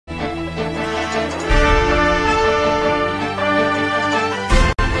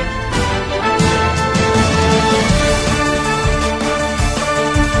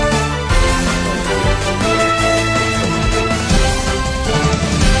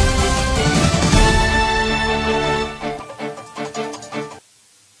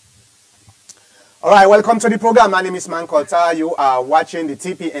All right, welcome to the program. My name is Mankota. You are watching the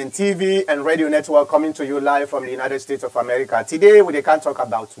TPN TV and radio network coming to you live from the United States of America. Today, we can't talk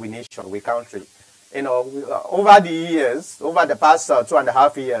about we nation, we country. You know, over the years, over the past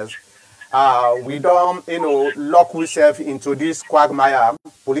 2.5 years, we don't, lock ourselves into this quagmire,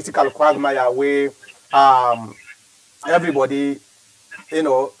 political quagmire where everybody,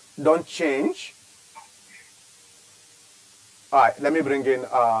 don't change. All right, let me bring in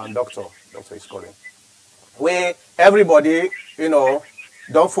Doctor. Doctor is calling. Where everybody,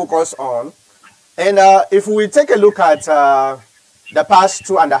 don't focus on. And if we take a look at the past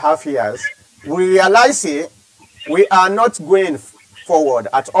 2.5 years, we realize we are not going forward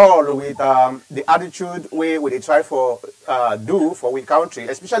at all with the attitude we try for do for we country,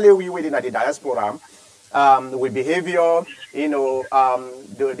 especially we within the diaspora, with behavior,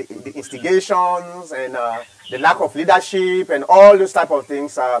 the instigations and the lack of leadership and all those type of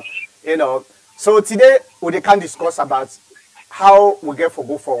things, So today we can discuss about how we go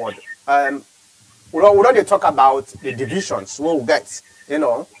forward. We don't talk about the divisions we will get,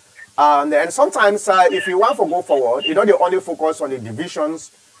 and sometimes if you want to go forward, you don't only focus on the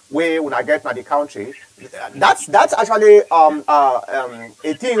divisions where we get in the country. That's actually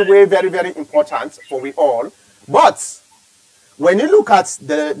a thing very, very important for we all. But when you look at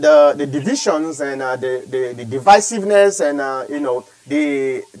the divisions and the divisiveness and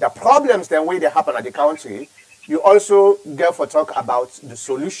the problems that way they happen at the country, you also get to talk about the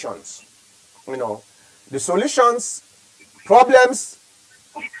solutions. The solutions, problems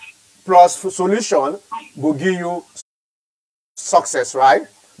plus solution will give you success, right?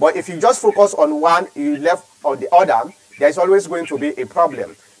 But if you just focus on one, you left on the other, there's always going to be a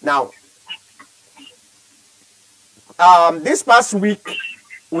problem. Now, this past week,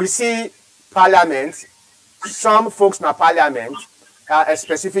 we see Parliament, some folks in Parliament,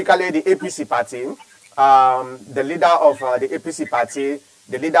 specifically the APC party, the leader of the APC party,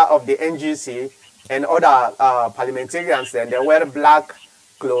 the leader of the NGC, and other parliamentarians, then they wear black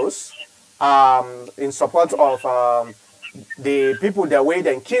clothes in support of the people that way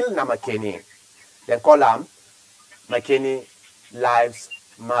they kill Makeni. They call them Makeni Lives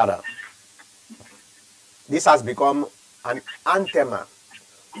Matter. This has become an anthem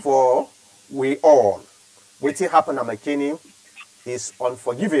for we all. What happened at Makeni is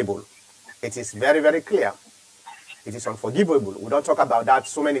unforgivable. It is very, very clear. It is unforgivable. We don't talk about that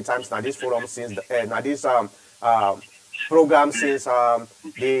so many times now this forum since this program since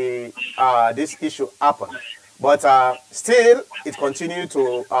this issue happened. But still, it continues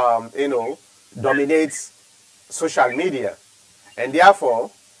to dominate social media, and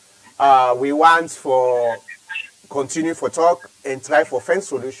therefore we want for continue for talk and try for find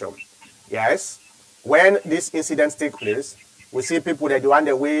solution. Yes, when these incidents take place, we see people that do want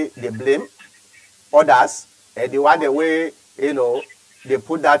the way they blame others, and they want the way they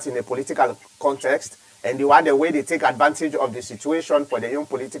put that in a political context, and they want the way they take advantage of the situation for their own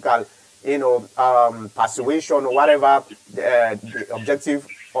political persuasion or whatever the objective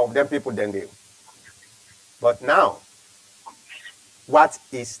of them people then do. But now, what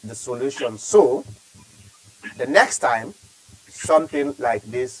is the solution? So, the next time, something like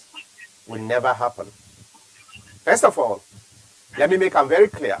this will never happen. First of all, let me make them very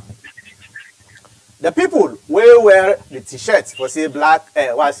clear. The people who wear the t-shirts for say black,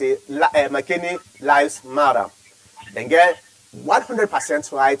 Makeni Lives Matter, they get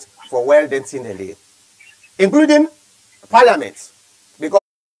 100% right for well-dancing the day, including Parliament, because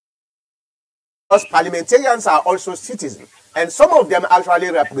parliamentarians are also citizens, and some of them actually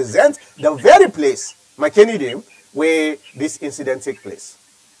represent the very place, Makeni, where this incident took place.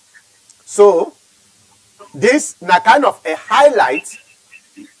 So, this is kind of a highlight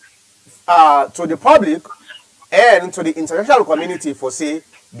to the public and to the international community for say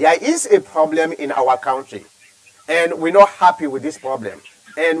there is a problem in our country, and we're not happy with this problem,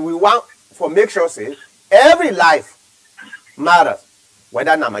 and we want to make sure say every life matters,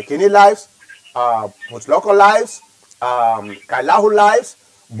 whether Makeni lives, local lives, Kailahu lives,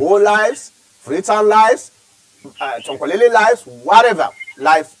 Bo lives, Freetown lives, Tonkolele lives, whatever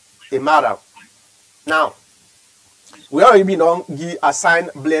life it matters. Now, we already been assign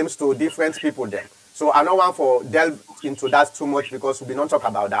blames to different people then. So I don't want to delve into that too much because we don't talk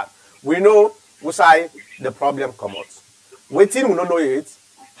about that. We know we say the problem comes out. Waiting we don't know it,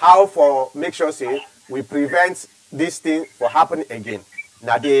 how for make sure say we prevent this thing from happening again.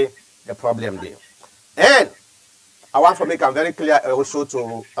 Now the problem there. And I want to make it very clear also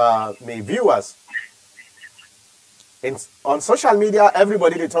to my viewers. On social media,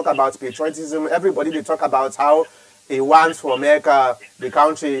 everybody they talk about patriotism, everybody they talk about how he wants for make the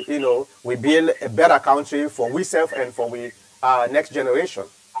country, you know, we build a better country for we self and for we next generation.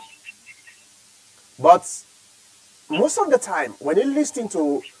 But most of the time, when you listen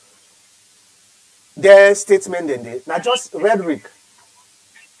to their statement, then they not just rhetoric.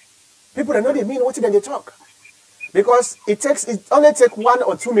 People don't know they mean what then they talk, because it only take 1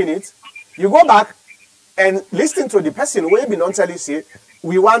 or 2 minutes. You go back and listen to the person who been on telling say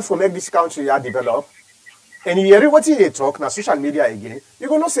we want to make this country develop, and you hear what they talk now social media again. You're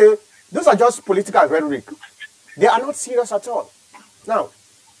gonna say those are just political rhetoric. They are not serious at all. Now,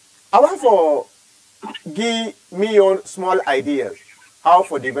 I want for give me your small ideas how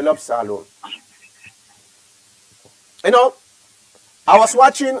to develop salon. You know, I was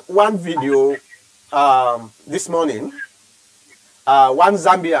watching one video this morning. One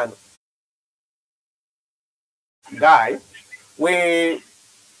Zambian guy, where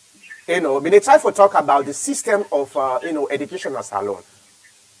they try to talk about the system of educational salon.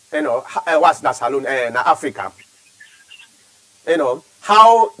 What's that salon in Africa?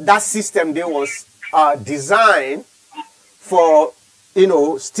 How that system they was designed for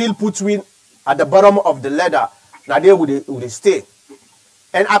still put in at the bottom of the ladder. Now they would stay.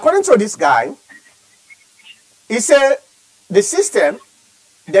 And according to this guy, he said the system,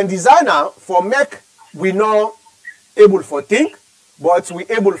 the designer for make we not able for think, but we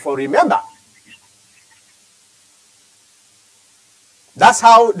able for remember. That's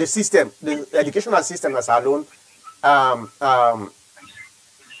how the system, the educational system as alone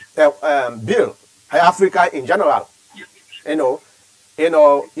build Africa in general. You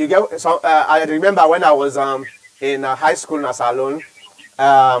get some. I remember when I was in high school in Salon,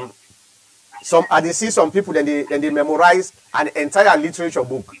 I did see some people then they memorize an entire literature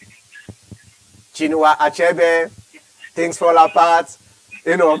book. Chinua Achebe, Things Fall Apart.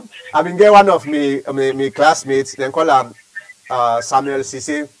 I've been getting one of me classmates, then call him Samuel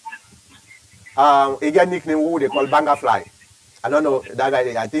Sisi. He get nickname who they call Banga Fly. I don't know that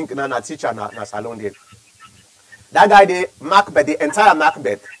guy. I think na teacher na Salon did. That guy they Macbeth, the entire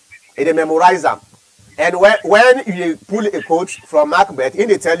Macbeth, they memorize them. And when you pull a quote from Macbeth,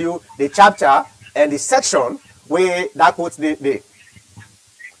 they tell you the chapter and the section where that quote they.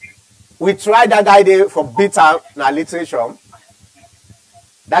 We tried that guy there for beat him in literature.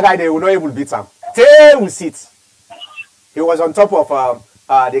 That guy they will not able to beat him. Till we sit. He was on top of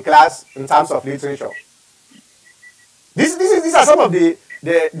the class in terms of literature. These are some of the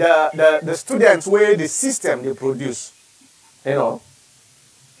students where the system they produce,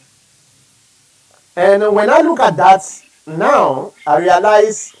 And when I look at that now, I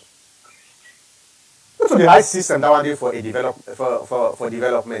realize not the right system that one day for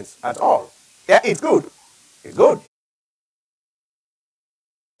development at all. Yeah, it's good. It's good.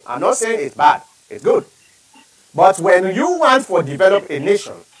 I'm not saying it's bad. It's good. But when you want to develop a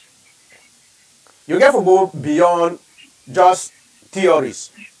nation, you have to go beyond just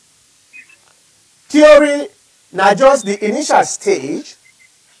theories. Theory, not just the initial stage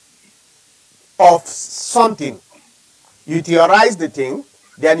of something. You theorize the thing,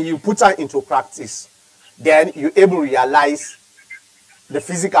 then you put it into practice. Then you're able to realize the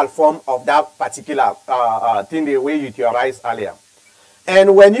physical form of that particular thing the way you theorized earlier.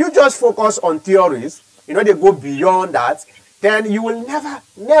 And when you just focus on theories, they go beyond that, then you will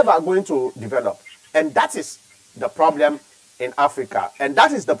never going to develop. And that is the problem in Africa. And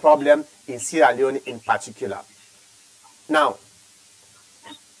that is the problem in Sierra Leone in particular. Now,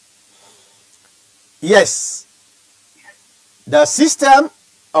 yes, the system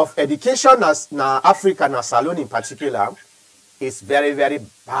of education in Africa and Sierra Leone in particular is very, very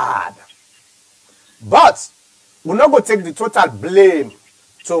bad. But we're not going to take the total blame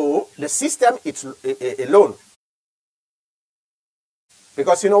to the system alone.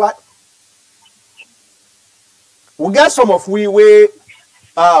 Because you know what? We get some of we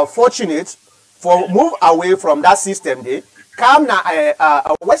fortunate for move away from that system. They come now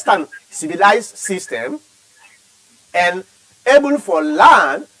a Western civilized system and able for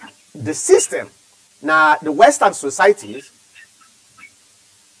learn the system. Now the Western societies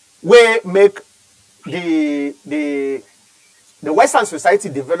we make the Western society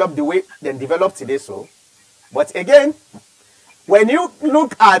develop the way they develop today. So, but again, when you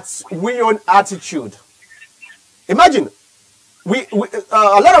look at we own attitude, imagine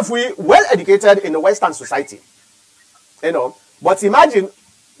a lot of we well educated in the Western society, but imagine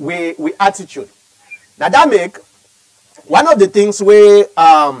we attitude. Now that make one of the things where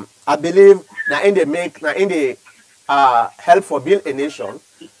I believe now in the help for build a nation.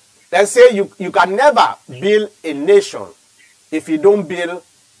 Let's say you can never build a nation if you don't build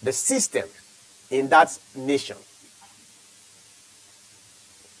the system in that nation.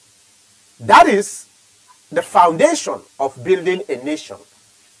 That is the foundation of building a nation.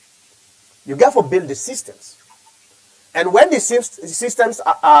 You got to build the systems. And when the systems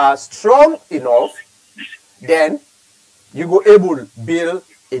are strong enough, then you go able to build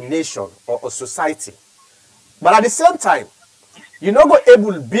a nation or a society. But at the same time, you're not going to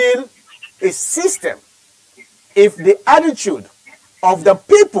able to build a system if the attitude of the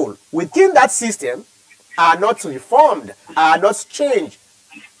people within that system are not reformed, are not changed.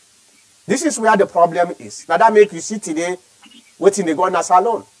 This is where the problem is. Now that make you see today, waiting they go on a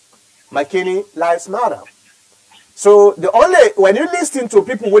salon. McKinney Lives Matter. So the only, when you listen to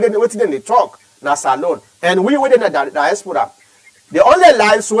people waiting they talk, na salon, and we within the diaspora, the only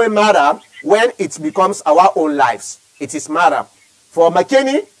lives will matter when it becomes our own lives. It is matter. For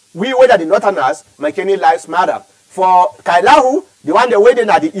McKinney, we wait at the Northerners, McKinney Lives Matter. For Kailahu, the one that waiting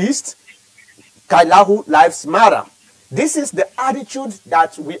at the East, Kailahu Lives Matter. This is the attitude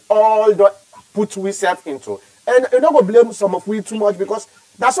that we all don't put ourselves into. And you're not going to blame some of we too much because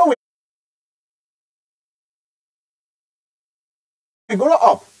that's what we grow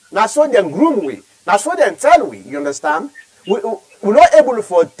up. That's what them groom we. That's what them tell we. You understand? We're not able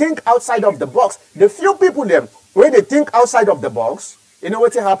to think outside of the box. The few people them, when they think outside of the box, you know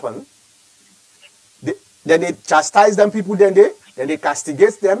what will happen? Then they chastise them people, then they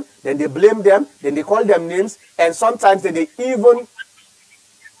castigate them, then they blame them, then they call them names, and sometimes they even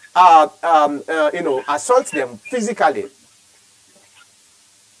assault them physically.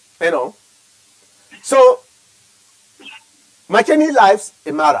 You know. So McKinney lives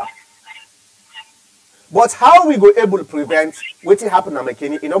a matter. But how we go able to prevent what happen at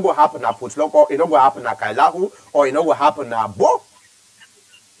McKinney? It not go happen at Putloko, it not go happen at Kailahu, or it not go happen at Bo.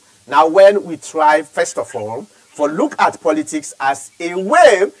 Now, when we try, first of all, for look at politics as a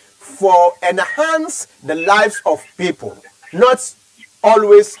way for enhance the lives of people, not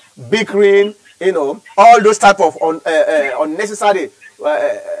always bickering, you know, all those type of unnecessary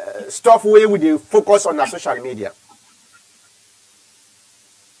stuff where we focus on the social media.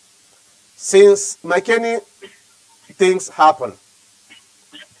 Since McKinney things happen,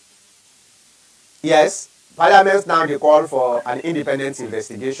 yes, Parliament now they call for an independent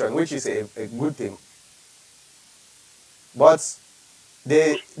investigation, which is a good thing. But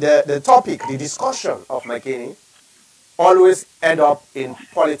the topic, the discussion of McKinney always end up in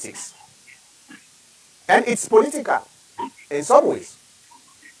politics. And it's political in some ways.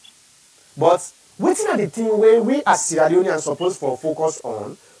 But what's the thing where we as Sierra Leoneans are supposed to focus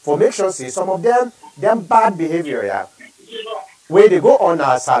on for make sure see some of them bad behavior, yeah, where they go on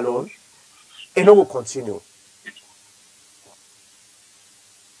our salon, and it will continue.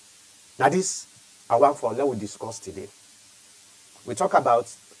 Now this, I want for let we discuss today. We talk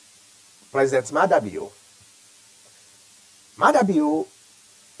about President Madabio. Madabio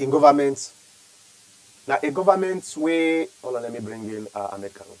in government. Now a government way, hold on, let me bring in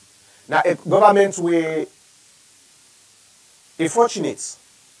American. Now a government way is fortunate.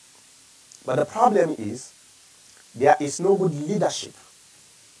 But the problem is there is no good leadership.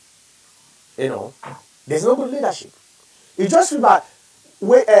 You know, there's no good leadership. You just remember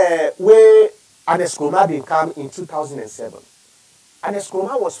where Aneskroma been come in 2007.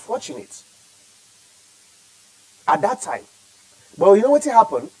 Aneskroma was fortunate at that time. But you know what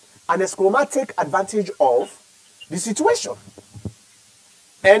happened? Aneskroma take advantage of the situation.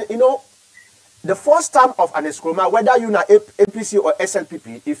 And you know, the first time of Aneskroma, whether you're not APC or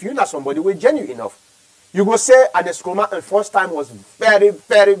SLPP, if you're not somebody who is genuine enough, you go say Aneskroma the first time was very,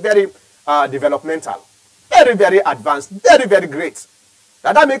 very, very developmental. Very, very advanced. Very, very great.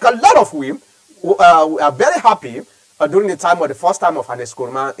 Now that make a lot of we are very happy during the time of the first time of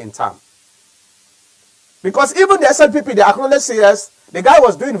Aneskroma in town. Because even the SLPP, they acknowledge yes, the guy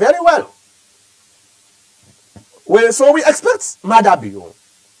was doing very well. Well, so we expect Madabio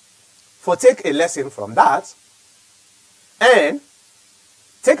for take a lesson from that and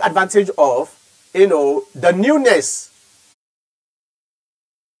take advantage of, you know, the newness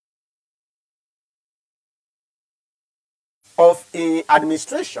of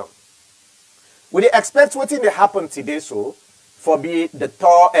administration. We expect what will happen today so for be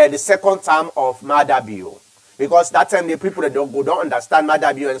the second term of Madabio. Because that time the people that don't understand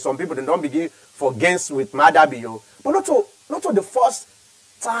Madabio and some people that don't begin for gains with Madabio. But not to the first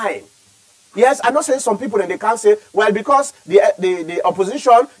time. Yes, I'm not saying some people and they can't say, well, because the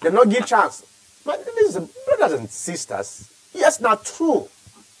opposition, they not give chance. But this is brothers and sisters. Yes, not true.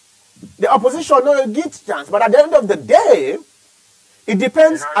 The opposition no give chance. But at the end of the day, it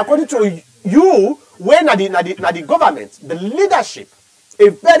depends according to you, when the government, the leadership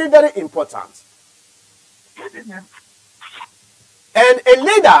is very, very important. And a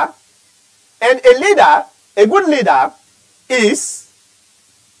leader And a good leader is,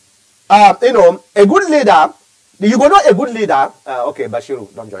 a good leader, you go know a good leader, okay,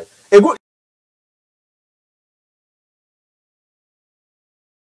 Bashiru, don't join.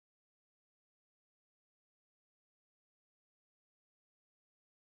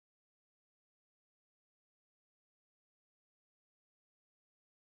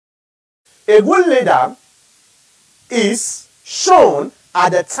 A good leader is shown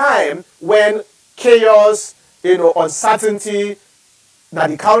at the time when chaos, uncertainty, na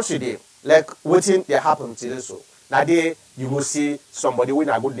the country dey, like wetin dey happen today so. Now there you will see somebody with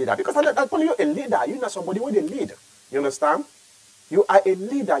a good leader. Because I'm calling you a leader, you're not somebody with a lead. You understand? You are a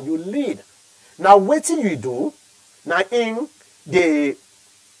leader, you lead. Now wetin you do, now in the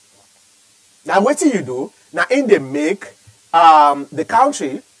make the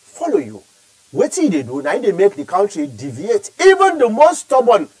country follow you. Wetin they do, now they make the country deviate. Even the most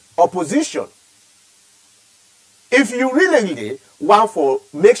stubborn opposition. If you really want for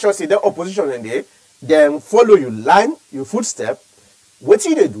make sure see the opposition in there, then follow your line, your footstep.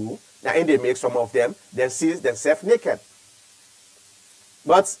 Wetin they do, now they make some of them, then see themselves naked.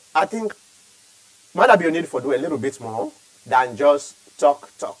 But I think might be a need for do a little bit more than just talk.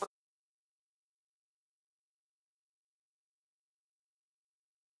 Talk.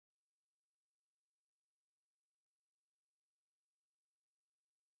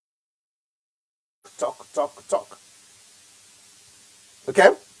 Okay?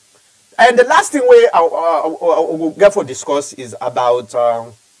 And the last thing we will get for discuss is about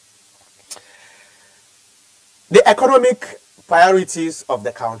the economic priorities of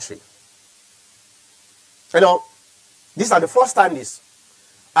the country. These are the first time this.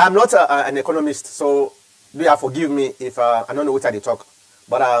 I'm not an economist, so do you forgive me if I don't know what I talk.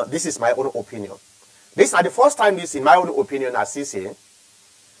 But this is my own opinion. These are the first time this, in my own opinion, as I say,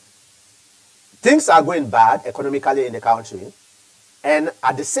 things are going bad economically in the country, and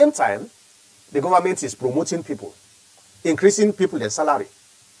at the same time, the government is promoting people, increasing people their salary.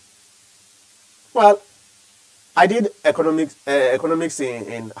 Well, I did economics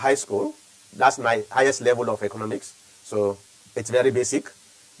in high school. That's my highest level of economics, so it's very basic.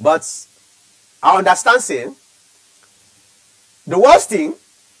 But I understand saying the worst thing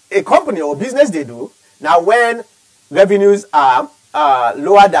a company or business they do, now when revenues are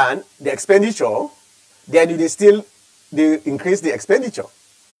lower than the expenditure, then they increase the expenditure.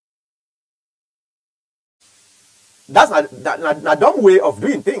 That's a dumb way of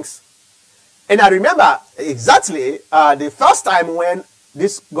doing things. And I remember exactly the first time when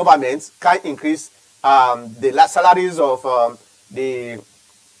this government can increase the salaries of the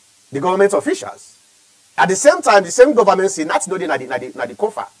government officials. At the same time, the same government say, not no na the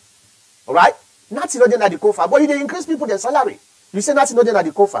kofa. All right? Not no na the kofa, but they increase people their salary. You say not no na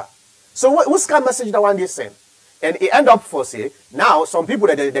the kofa. So what's kind of message that one they send? And it end up for say, now some people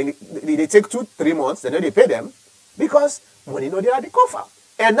that they take 2-3 months, then they pay them because money no they are the kofa.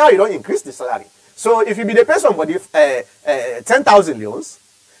 And now you don't increase the salary. So if you be the pay somebody 10,000 leons,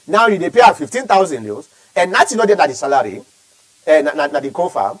 now you they pay at 15,000 leons, and not know that the salary, not the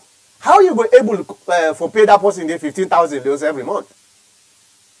kofa, how you go able for pay that person the 15,000 leons every month?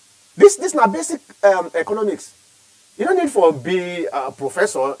 This is not basic economics. You don't need for be a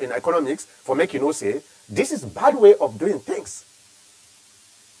professor in economics for make say this is a bad way of doing things.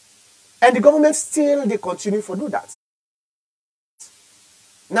 And the government still they continue to do that.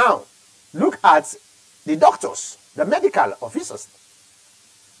 Now, look at the doctors, the medical officers.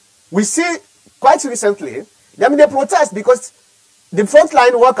 We see quite recently, they protest because the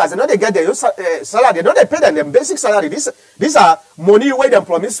frontline workers, they get their salary, they pay them basic salary. These are money where they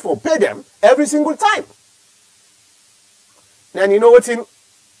promise for pay them every single time. And you know what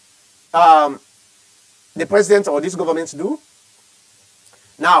the president or this government do?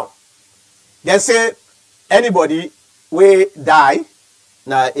 Now, they say anybody will die,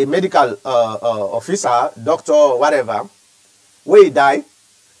 now a medical officer, doctor, whatever, will die,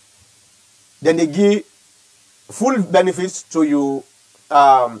 then they give full benefits to your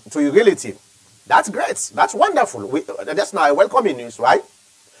relative. That's great. That's wonderful. That's now a welcoming news, right?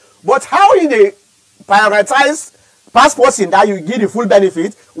 But how in they prioritize passports in that you give the full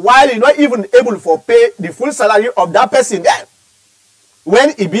benefit while you're not even able to pay the full salary of that person there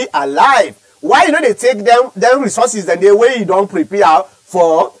when he be alive? Why they take them resources and the way you don't prepare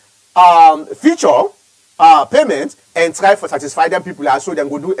for future payment and try to satisfy them people so they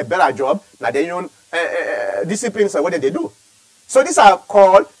go do a better job. Now they own disciplines and what they do. So these are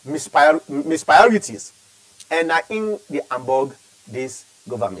called mispriorities. And in the Hamburg this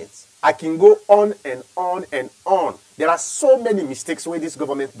government. I can go on and on and on. There are so many mistakes where this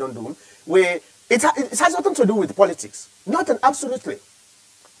government don't do, where it has nothing to do with politics. Nothing, absolutely.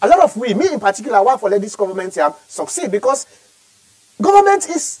 A lot of me in particular, want to let this government succeed, because government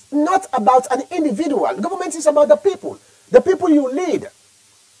is not about an individual. Government is about the people you lead.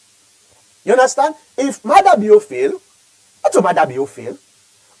 You understand? If Madabio fail, what will Madabio fail?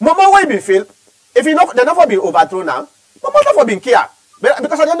 Mama will be fail. If they're not for being overthrown now, Mama not for being care.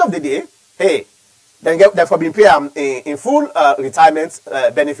 Because at the end of the day, hey, they're for being paid in full retirement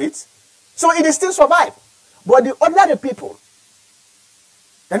benefits. So it is still survive. But the ordinary people,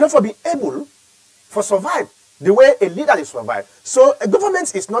 they're not for being able for survive the way a leader is survive. So a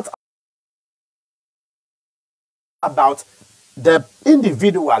government is not about the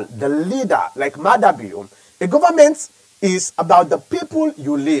individual, the leader, like Madabio. A government is about the people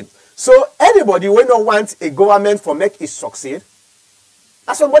you lead. So anybody will not want a government for make it succeed,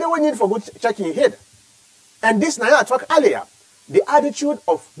 that's somebody we need for good checking head. And this now I talked earlier, the attitude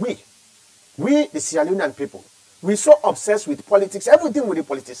of we the Sierra Leonean people, we're so obsessed with politics, everything we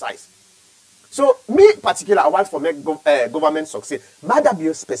politicize. So me particular, I want for make government succeed.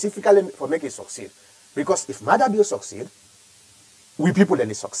 Madabio specifically for make it succeed. Because if Madabio succeed, we people then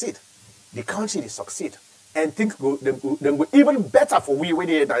they succeed. The country they succeed. And things go even better for we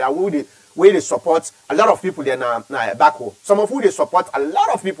where they support a lot of people then back home. Some of who they support a lot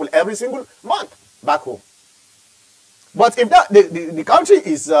of people every single month back home. But if the country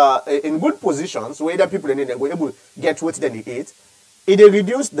is in good positions where the people then they go able to get what they need, it will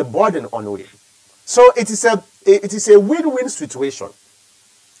reduce the burden on we. So it is a win-win situation.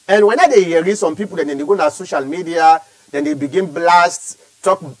 And when they hear some people then they go on social media, then they begin blast,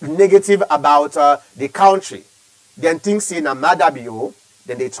 talk negative about the country, then things in a Madabio,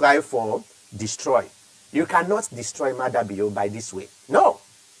 then they try for destroy. You cannot destroy Madabio by this way. No,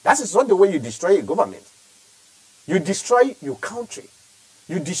 that is not the way you destroy a government. You destroy your country.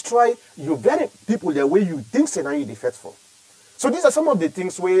 You destroy your very people the way you think so now you defectful. So these are some of the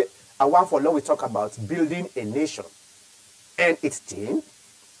things where I want for now we talk about building a nation. And it's thing,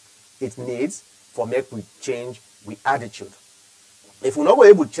 it needs for make we change with attitude. If we're not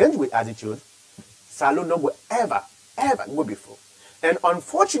able to change with attitude, Salon no will ever go before. And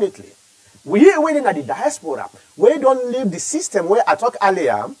unfortunately, we are waiting at the diaspora, where don't leave the system where I talked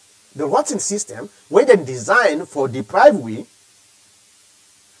earlier, the rotten system, where they design for deprive we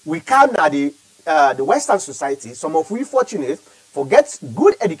come at the Western society. Some of we fortunate forget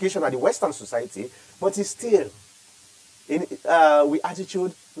good education at the Western society, but it's still in we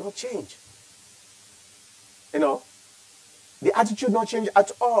attitude not change. You know, the attitude not change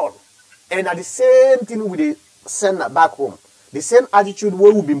at all. And at the same thing we send back home. The same attitude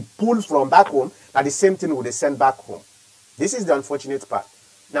where we've been pulled from back home, at the same thing we send back home. This is the unfortunate part.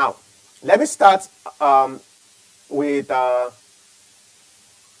 Now, let me start with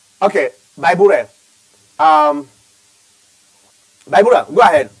okay, Baibure. Baibura, go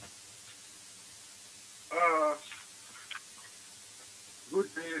ahead.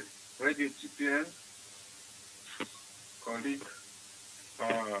 Good day, Radio TPN, colleagues,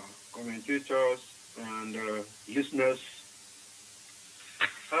 commentators, and listeners.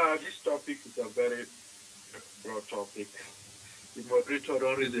 This topic is a very broad topic. The moderator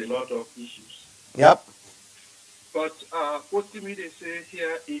don't raise a lot of issues. Yep. But what to me they say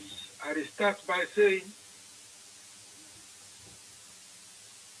here is, I start by saying,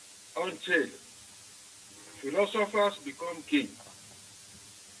 until philosophers become kings,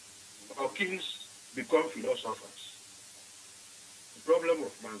 or kings become philosophers, the problem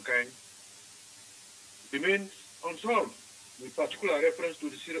of mankind remains unsolved, with particular reference to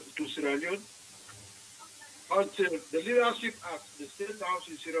Sierra Leone, until the leadership at the State House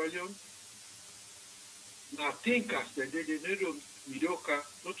in Sierra Leone now thinkers that they need to mediocre,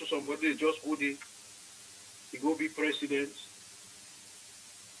 not to somebody just go there, he go be president.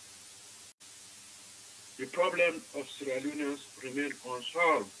 The problem of Sierra Leoneans remain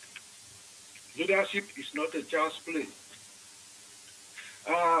unsolved. Leadership is not a child's play.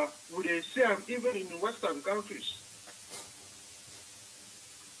 Would they say, even in Western countries,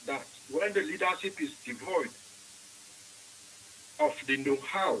 that when the leadership is devoid of the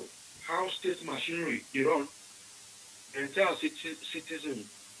know-how, how state machinery is run, the entire citizen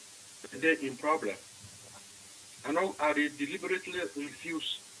they're in problem. And now are they deliberately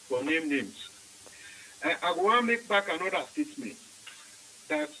refuse for names? I want to make back another statement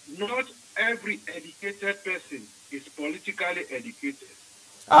that not every educated person is politically educated.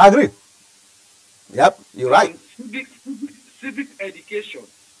 I agree. Yep, you're right. Civic education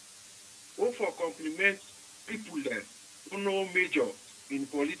also complements people there who no major in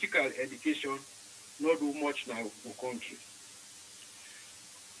political education, not do much now for country.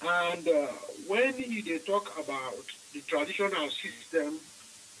 And when they talk about the traditional system,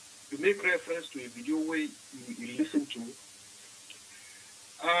 you make reference to a video where you listen to.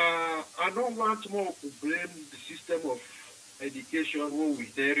 I don't want more to blame the system of education when we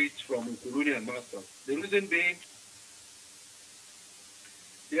inherit from colonial masters. The reason being,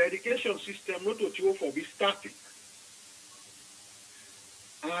 the education system not to for be static.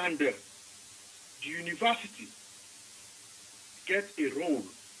 And the university get a role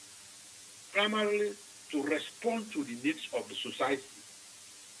primarily to respond to the needs of the society.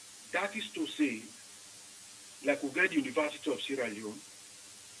 That is to say, like we get the University of Sierra Leone,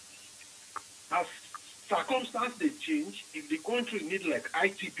 as circumstances they change, if the country need like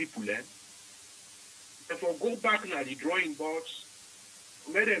IT people, therefore go back now the drawing boards,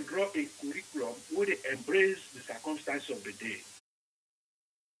 let them draw a curriculum where they embrace the circumstances of the day.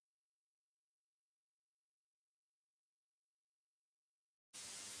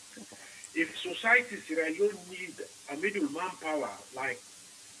 If society Sierra Leone need a middle manpower like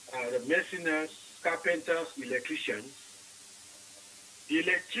the masoners, carpenters, electricians, the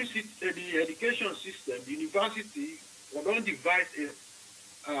education system, the university, will not devise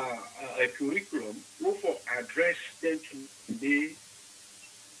a curriculum who for address them to the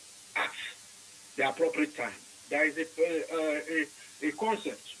at the appropriate time. There is a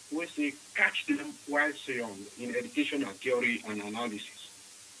concept which they catch them while so young in educational theory and analysis.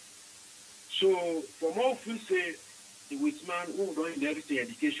 So, from all we say, the which man who don't inherit the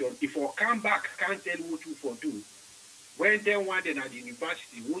education, if we come back, can't tell what you for do. When they want at the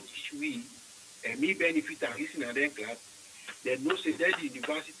university, what teach we, and me benefit and listen at their class, then no say that the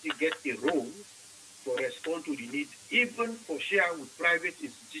university get a role for respond to the need, even for share with private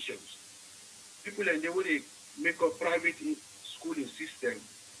institutions. People and they would make a private schooling system,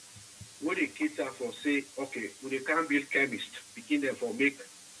 where they cater for say, okay, when they can't build chemists, begin them for make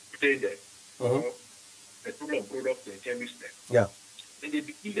train them. Or a total of product and chemist them. Yeah. Then they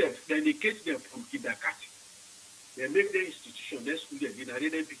begin them, then they catch them from kindergarten. They make the institution, their school, they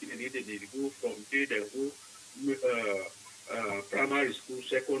then pick it, they go from there, they go primary school,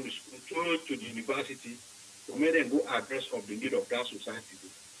 secondary school, to the university, to make them go address of the need of that society.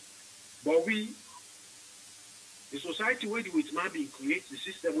 But the society where the which man being created, the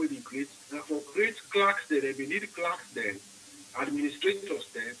system where being created, and for great clerks there, they need clerks there, administrators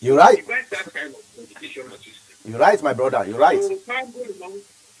there. You're right. Devise that kind of educational system. You're right, my brother. You're right. So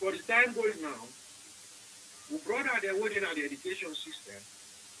for the time going now, we brought out the wording of the education system.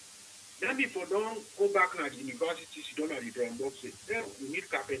 Then before don't go back to the universities, you don't have the drawing box. Then we need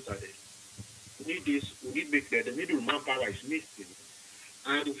carpenter there. We need this, we need make that. The middle manpower is missing.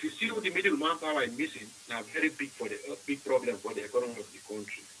 And if you see what the middle manpower is missing, now very big big problem for the economy of the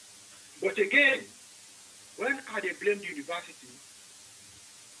country. But again, when they blame the university,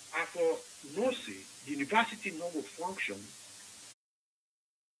 I for no say the university no will function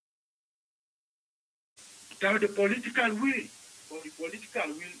without the political will. Or the political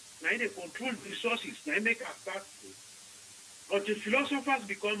will, now they control resources, now they make us start. But the philosophers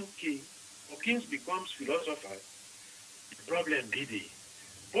become king, or kings becomes philosophers, the problem be there.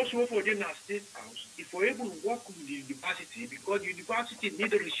 First of all, for them at State House, if we're able to work with the university, because the university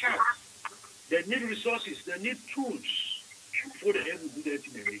need research, they need resources, they need tools before they're able to do that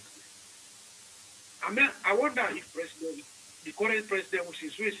in the next. I mean, I wonder if the current president, which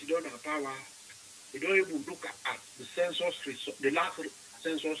is really don't have power, they don't even look at the census, the last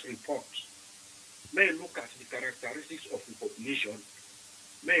census report, may look at the characteristics of the population,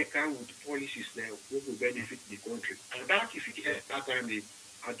 may come with policies there who will benefit the country. And that, if you get that time,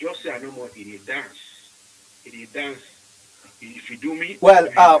 I just say no more in a dance. In a dance. If you do me,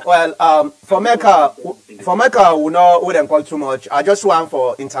 for Mecca, we wouldn't call too much. I just want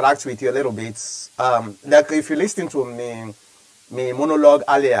to interact with you a little bit. Like if you listen to me monologue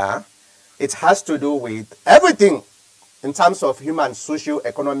earlier, it has to do with everything in terms of human, social,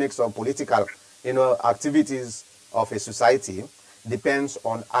 economics, or political, activities of a society depends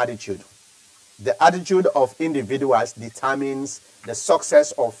on attitude. The attitude of individuals determines the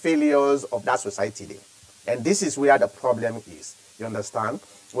success or failures of that society. And this is where the problem is. You understand?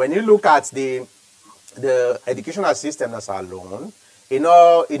 When you look at the educational system as alone,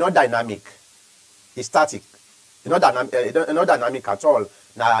 it's not dynamic. It's static. It's not dynamic at all.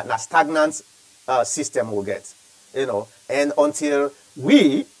 Na stagnant system will get. And until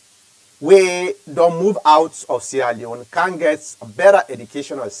we don't move out of Sierra Leone, can get a better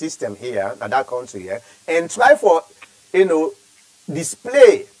educational system here in that country here, and try for,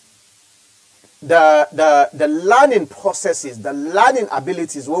 display the learning processes, the learning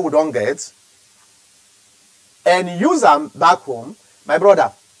abilities what we don't get, and use them back home, my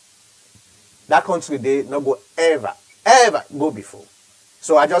brother, that country they not go ever go before.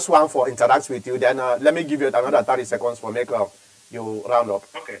 So I just want to interact with you. Then let me give you another 30 seconds for make you round up.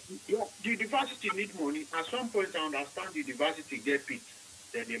 Okay. Yeah, the university need money. At some point, I understand the university get picked,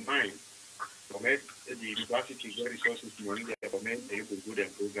 then they mind. The university get resources, money, they recommend they will do them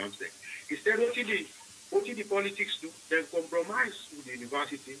programs there. Instead, what the politics do, they compromise with the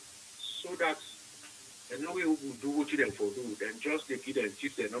university so that and no way will do what you them for do. Then just take it and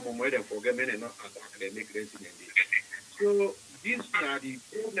teach them no more than forget men and not attack them, make them in the So these are the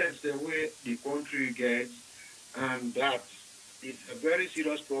problems the way the country gets, and that is a very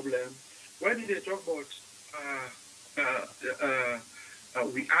serious problem. When they talk about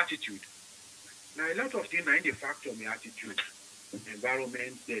with attitude, now a lot of things are in the factor of the attitude,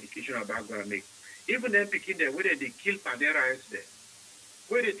 environment, the educational background make. Even them picking them, whether they kill Panera there,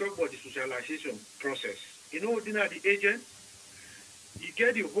 where they talk about the socialization process. You know, the agent, you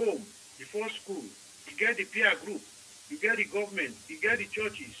get the home, the first school, you get the peer group, you get the government, you get the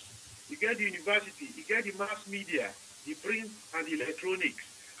churches, you get the university, you get the mass media, the print and the electronics.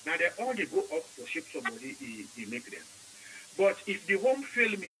 Now they all they go up for shape somebody, they make them. But if the home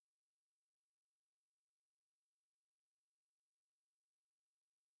fail me,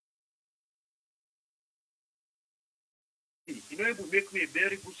 you know, it will make me a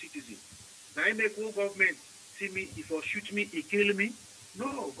very good citizen. Now I make one government see me, if you shoot me, he kill me.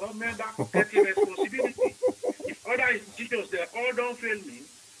 No, government that take responsibility. If other institutions they all don't fail me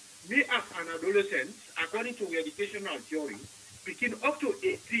as an adolescent, according to the educational theory, picking up to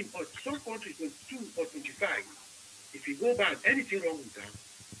 18 or some countries 22 or 25, if you go back, anything wrong with that,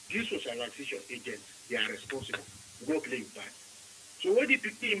 these socialization agents, they are responsible. No playing bad. So when the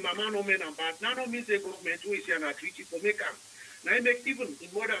picking mama no men and bad, now no means the government who is an treaty for make them. Now it make even in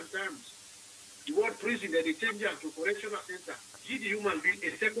modern times, the word prison that they change them to correctional center, give the human being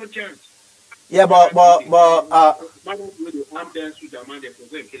a second chance. Yeah, but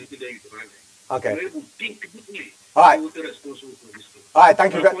okay. All right. All right,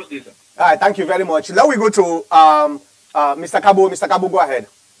 thank you. All right, thank you very much. Now we go to Mr. Kabo. Mr. Kabo, go ahead.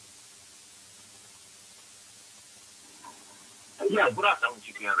 Yeah, good afternoon,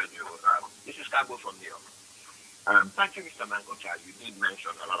 GPN Radio. This is Kabo from New York. Thank you, Mr. Mangocha. You did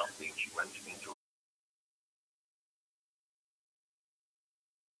mention a lot of things you went into.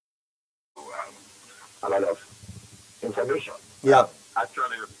 A lot of information. Yeah.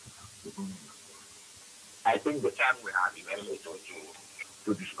 Actually, I think the time we have is very little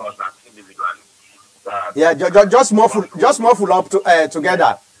to discuss that individually. Yeah, just muffle up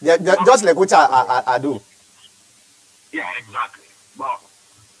together. Just like what I do. Yeah, exactly. But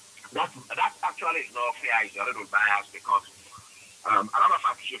that actually is not fair. It's a little biased because a lot of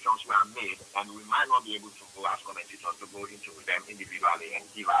accusations were made, and we might not be able to go as commentators to go into them individually and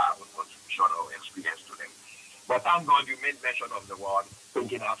give our own contribution or experience to them. But thank God you made mention of the word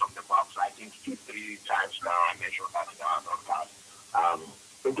thinking out of the box. I think 2-3 times now I mentioned that in our broadcast.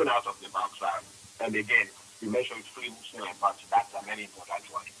 Thinking out of the box. And again, you mentioned freedom, but that's a very important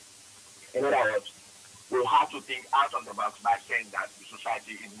one. In other words, we have to think out of the box by saying that the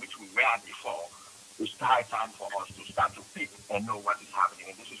society in which we were before, it's high time for us to start to think and know what is happening.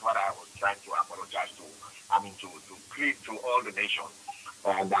 And this is what I was trying to apologize to plead to all the nations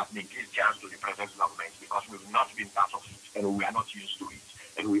that they give chance to the present government because we've not been part of it and we are not used to it.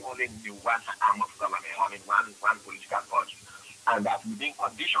 And we only knew one arm of government, one political party, and that we didn't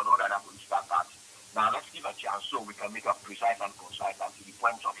condition all other political parties. Now let's give a chance so we can make a precise and concise and to the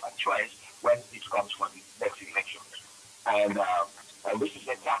point of a choice when it comes for the next elections. And this is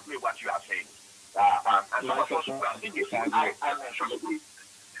exactly what you are saying. And some of us who are thinking, I mentioned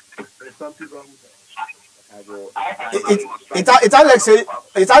there's something wrong with that.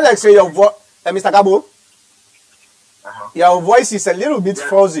 It's Alex, your voice, Mr. Kabo. Your voice is a little bit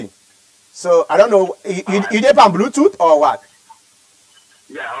fuzzy. So I don't know, you did on Bluetooth or what?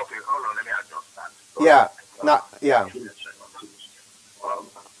 Yeah, okay, hold on, let me adjust that. So yeah, yeah.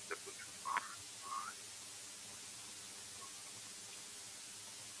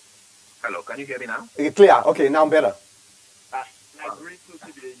 Hello, can you hear me now? Clear, okay, now better.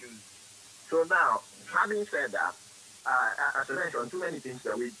 So now, having said that, as I mentioned, too many things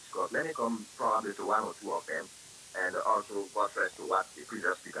that we discussed. Let me come probably to one or two of them, and also go first to what the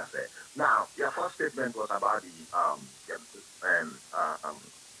previous speaker said. Now, your first statement was about the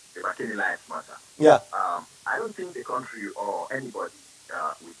McKinney Life Matter. Yeah. I don't think the country or anybody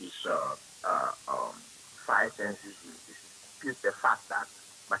with these 5 senses will dispute the fact that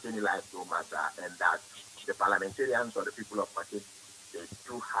Makeni lives don't matter, and that the parliamentarians or the people of Makeni, they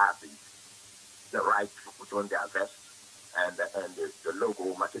do have the right to put on their vest and the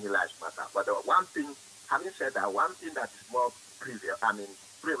logo Makeni lives matter. But the one thing, having said that, one thing that is more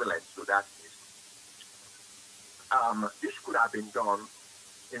prevalent to that is this could have been done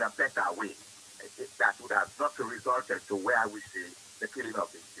in a better way. That would have not resulted to where we see the killing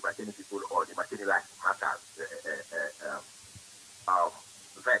of the Makeni people or the Makeni lives matter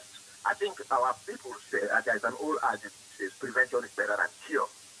vest. I think our people say there's an old adage that says prevention is better than cure.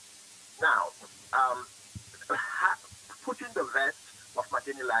 Now, putting the vest of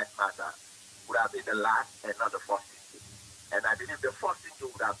Makeni lives matter would have been the last and not the first thing. And I believe the first thing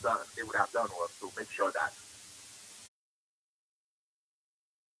they would have done was to make sure that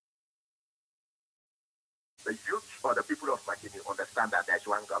the youth or the people of Makeni understand that there's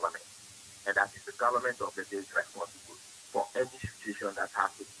one government, and that is the government of the day is responsible for any situation that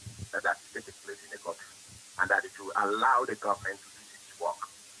happens, that is taking place in the country, and that it will allow the government to do its work.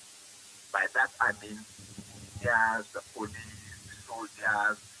 By that I mean engineers, the police, the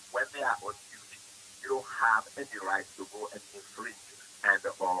soldiers, when they are on duty, you don't have any right to go and infringe and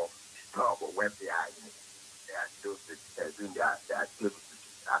or disturb when they are doing their duties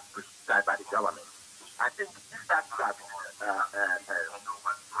as prescribed by the government. I think if that could have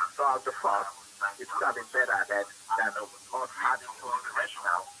solved the first, it would have been better than us having to right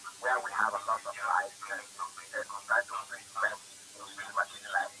now where we have a lot of lives and trying to prevent Makeni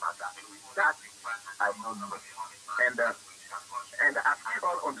lives matter. That I don't know. And as we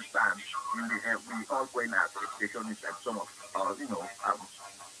all understand, we all going as educationists and some of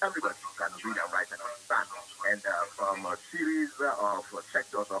everybody can read and write and understand. And from a series of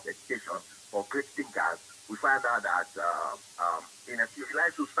sectors of education for great thinkers, we find out that in a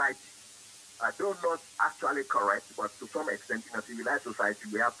civilized society, though not actually correct, but to some extent in a civilized society,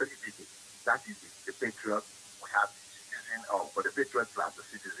 we have three people. That is the patriot, we have the citizen, or the patriot plus the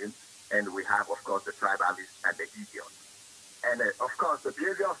citizen, and we have, of course, the tribalist and the idiot. And of course, the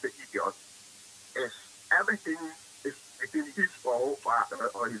behavior of the idiot is everything is within his or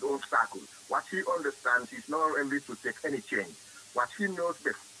his own circle. What he understands is not really to take any change. What he knows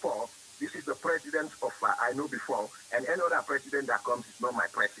before, this is the president of I know before, and any other president that comes is not my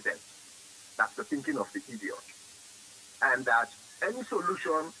president. That's the thinking of the idiot. And that any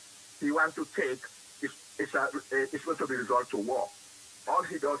solution he wants to take is going to be resolved to war. All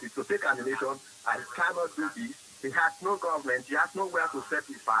he does is to take ammunition, and he cannot do this. He has no government, he has nowhere to set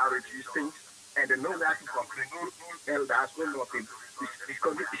his priorities, things, and nowhere to complain, no elders, no nothing.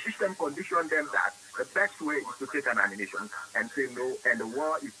 The system conditioned them that the best way is to take an ammunition and say no, and the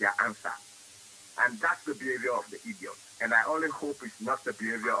war is their answer. And that's the behavior of the idiot. And I only hope it's not the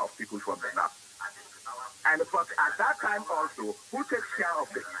behavior of people from the north. And but at that time also, who takes care of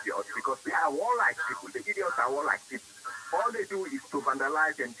the idiots? Because they are warlike people. The idiots are warlike people. All they do is to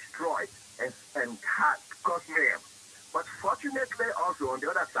vandalize and destroy and cause mayhem. But fortunately also on the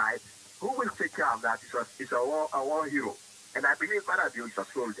other side, who will take care of that is a war hero. And I believe Badadio is a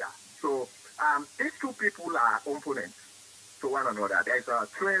soldier. So these two people are opponents to one another. There is a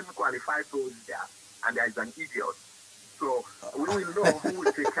trained, qualified soldier, and there is an idiot. So we will know who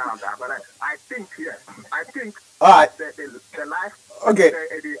will take care of that. But I think all right. The life, okay.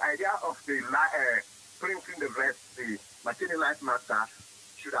 The idea of the printing the vest, the Makeni lives matter,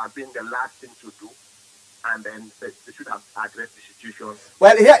 should have been the last thing to do. And then they should have addressed the situation.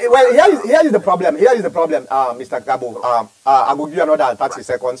 Well, here is the problem. Here is the problem, Mr. Gabo. I will give you another 30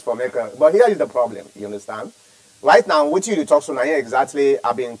 seconds for make. But here is the problem. You understand? Right now, what you talk to now here exactly.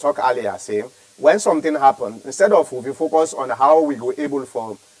 I've been talk earlier saying when something happens, instead of we focus on how we go able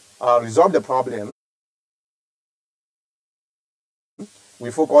for resolve the problem, we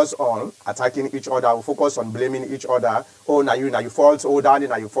focus on attacking each other. We focus on blaming each other. Oh, now you fault. Oh, Danny,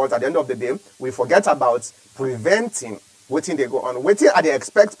 now you fault. At the end of the day, we forget about preventing what they go on. What are they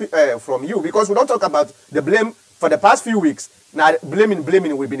expect from you? Because we don't talk about the blame for the past few weeks. Now, blaming,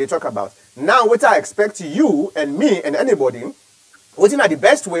 we've been talk about. Now, what I expect you and me and anybody, what are the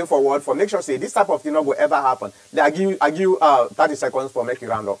best way forward for make sure say this type of thing not will ever happen. I give you 30 seconds for make you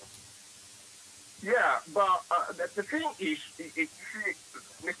round up. Yeah, but the thing is,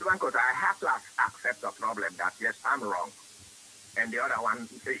 Mr. Bankot, I have to accept the problem that, yes, I'm wrong. And the other one,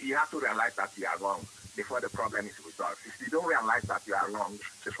 you have to realize that you are wrong before the problem is resolved. If you don't realize that you are wrong,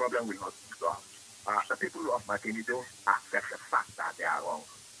 the problem will not be resolved. The people of Makeni don't accept the fact that they are wrong.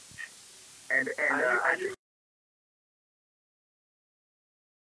 And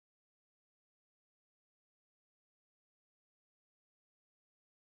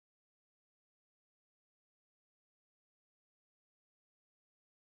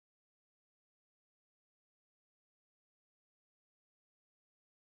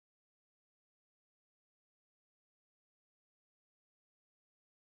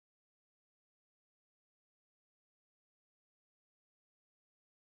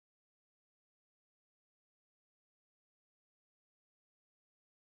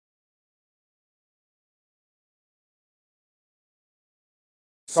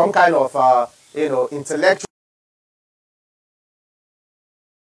some kind of, intellectual.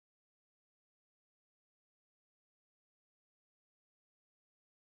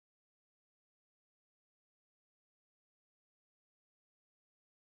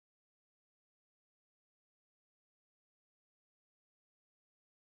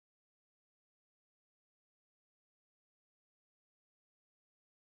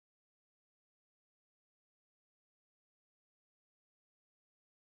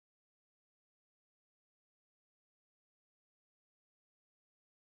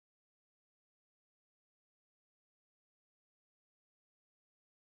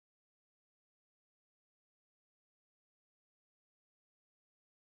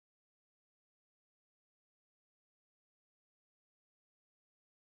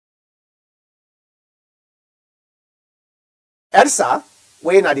 ELSA,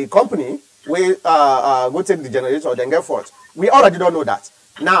 when at the company, we go take the generator, then get fault. We already don't know that.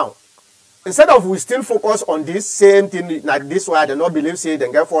 Now, instead of we still focus on this same thing, like this way, I do not believe, say,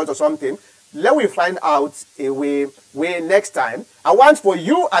 then get fault or something, let we find out a way next time. I want for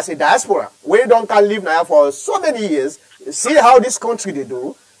you as a diaspora, we don't can live now for so many years, see how this country they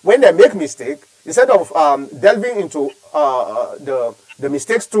do, when they make mistake, instead of delving into the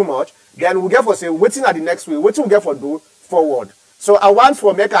mistakes too much, then we get for say, waiting at the next way, waiting we get for do forward. So I want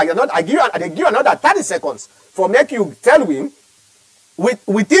for make I give you another 30 seconds for make you tell him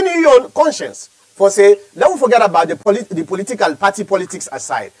within your own conscience for say let me forget about the political party politics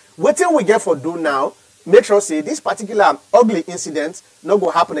aside. Waiting we get for do now, make sure say this particular ugly incident not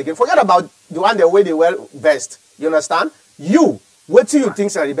go happen again. Forget about the one the way they were best. You understand? What do you think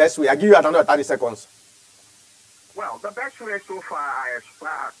is the best way? I give you another 30 seconds. Well, the best way so far, as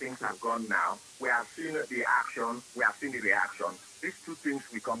far as things have gone now, we have seen the action, we have seen the reaction. These two things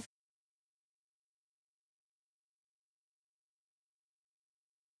we come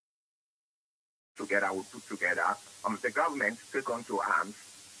together, we put together. The government take on to arms,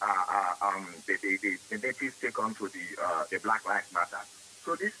 the natives take on to the Black Lives Matter.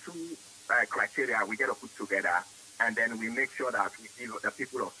 So these two criteria we get to put together, and then we make sure that we deal with the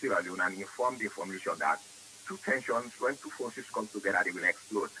people of Sierra Leone and inform the information that two tensions, when two forces come together, they will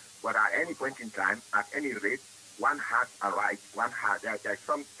explode. But at any point in time, at any rate, one has a right, there's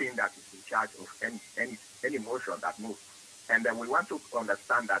something that is in charge of any motion that moves. And then we want to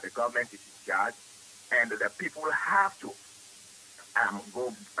understand that the government is in charge, and the people have to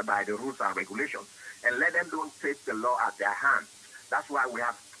go by the rules and regulations, and let them don't take the law at their hands. That's why we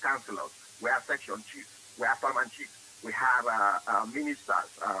have councillors, we have section chiefs, we have farmer chiefs, we have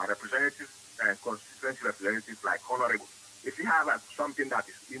ministers, representatives, constituency representatives like honorable. If you have something that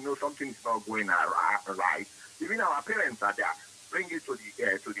is, something is not going right, even our parents are there. Bring it to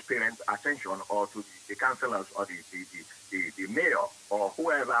the parents' attention, or to the councillors, or the mayor, or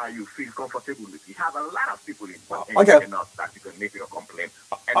whoever you feel comfortable with. You have a lot of people in North that you can make your complaint.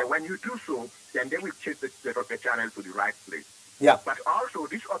 And then when you do so, then they will change the channel to the right place. Yeah. But also,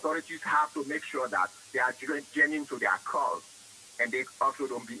 these authorities have to make sure that they are genuine to their cause, and they also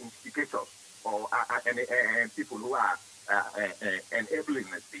don't be instigators or and people who are enabling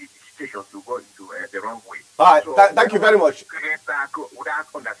the situation to go into the wrong way. All right, so thank you very much. Without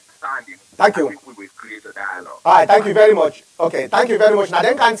understanding, thank you. I think we will create a dialogue. All right, thank you very much. Okay, thank you very much. Now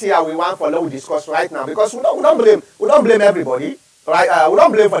then can't see how we want for what we discuss right now, because we don't blame everybody. Right? We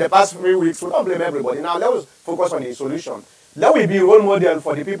don't blame for the past 3 weeks. We don't blame everybody. Now let's focus on the solution. Let we be a role model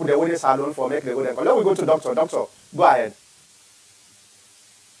for the people that win this salon for make the go. Let we go to doctor. Doctor, go ahead.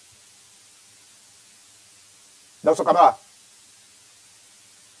 Dr. Kamara.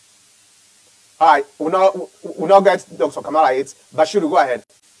 All right, we'll not get Dr. Kamara. It's Bashiru, go ahead.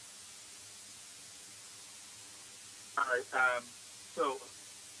 All right, so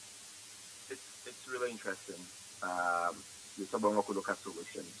it's really interesting. The Sobomoko local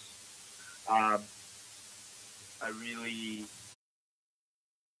solutions. I really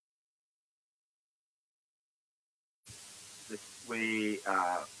this way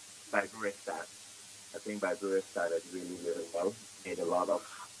Vibrate that. I think Vibrate started really, really well. Made a lot of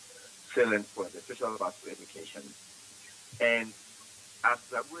salient points, especially about education. And as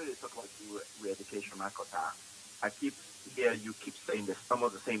I really talk about re-education, Makota, I keep hear you keep saying some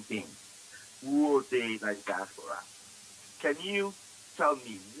of the same things. Who are they like diaspora? Can you tell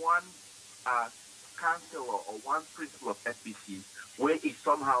me one council or one principle of FBC where it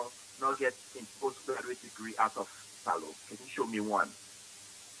somehow not get in postgraduate degree out of Salo? Can you show me one?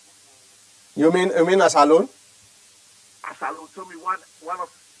 You mean a Salon? A Salon, show me one of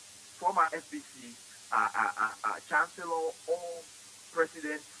former FBC chancellor or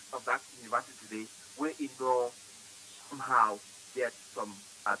president of that university today where it know somehow get some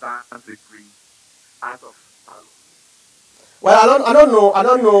advanced degree out of Well, I don't know. I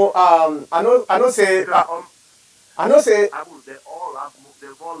don't know. I don't say. I don't say.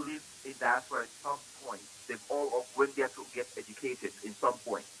 they've all lived in diaspora at some point. They've all went there to get educated in some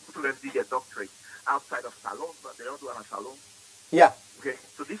point. Most of them did their doctorate outside of salons, but they don't do it in a salon. Yeah. Okay.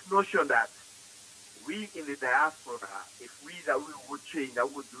 So this notion that we in the diaspora, if we would change, that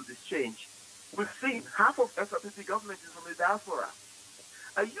we would do this change, we've seen half of SRPC government is from the diaspora.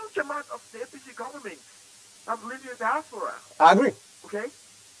 A huge amount of the APC government have lived in the diaspora. I agree. Okay?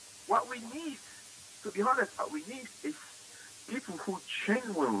 What we need, to be honest, what we need is people who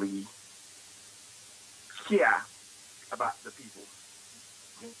genuinely care about the people.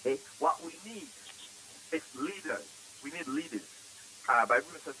 Okay? What we need is leaders. We need leaders. Bible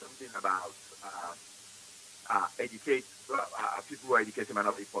says something about educate people who are educated might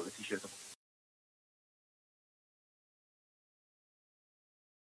not be politicians.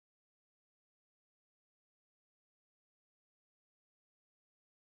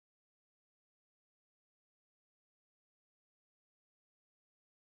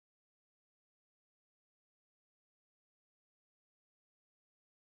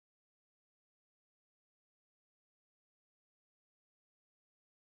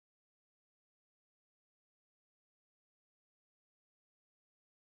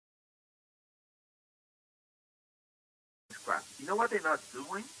 You know what they're not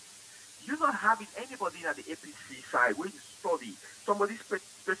doing? You're not having anybody at the APC side where you study somebody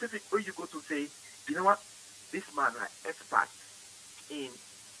specific where you go to say, you know what, this man is expert in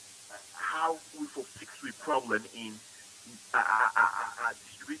how we will fix the problem in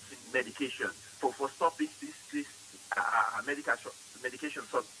distributing medication for stop this medication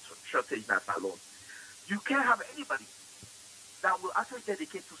shortage in alone. You can't have anybody that will actually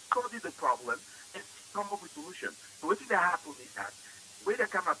dedicate to study the problem and come up with solutions. So what that happens is that when they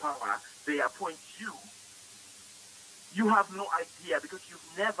come to power, they appoint you. You have no idea because you've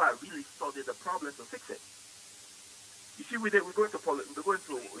never really studied the problem to fix it. You see, we're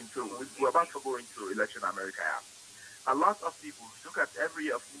about to go into election in America. A lot of people look at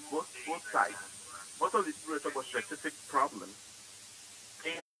both sides. Most of the people talk about specific problems.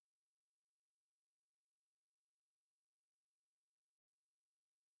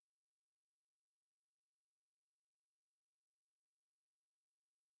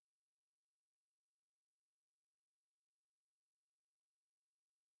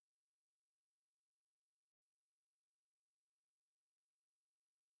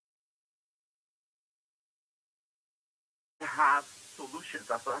 Have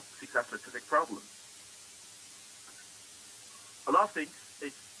solutions as to fix that specific problem. A lot of things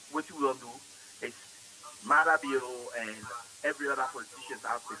is what you will do is Bill and every other politicians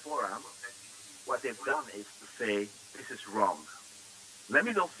out before them, what they've done is to say, this is wrong. Let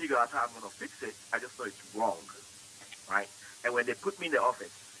me not figure out how I'm going to fix it. I just know it's wrong, right? And when they put me in the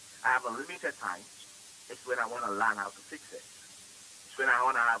office, I have a limited time. It's when I want to learn how to fix it. It's when I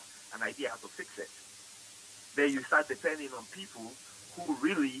want to have an idea how to fix it. Then you start depending on people who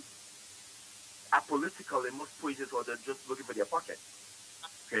really are political in most places, or they're just looking for their pocket.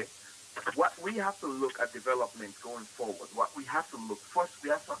 Okay? What we have to look at development going forward, what we have to look, first we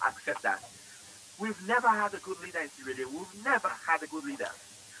have to accept that we've never had a good leader in Sierra Leone. We've never had a good leader.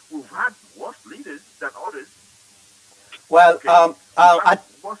 We've had worse leaders than others. Well, okay?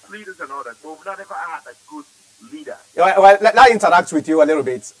 Worse leaders than others, but we've never had a good leader. Well, let interact with you a little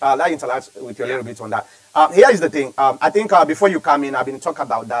bit. Let interact with you a little bit on that. Here is the thing. I think before you come in, I've been talking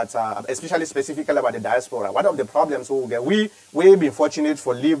about that, especially specifically about the diaspora. One of the problems we've been fortunate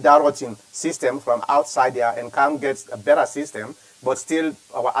for leave that rotting system from outside there and can't get a better system, but still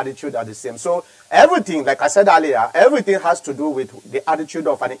our attitude are the same. So everything, like I said earlier, everything has to do with the attitude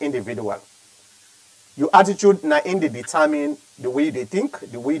of an individual. Your attitude not only determine the way they think,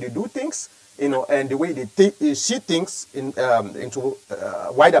 the way they do things, and the way they see things into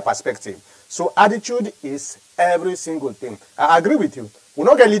a wider perspective. So attitude is every single thing. I agree with you. We'll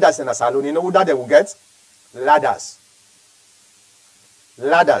not get leaders in a salon. You know what they will get? Ladders.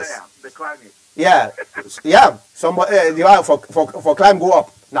 Ladders. Yeah, the climate. Yeah, yeah. Somebody for climb go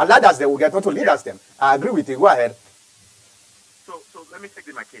up. Now ladders they will get, not to leaders them. I agree with you. Go ahead. So let me take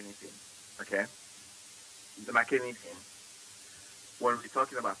the McKinney thing. Okay. The McKinney thing. When we're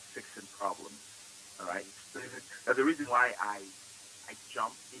talking about fixing problems, all right. There's a reason why I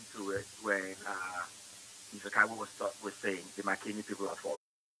jumped into it when Mr. Kaiwo was saying the McKinney people are fault.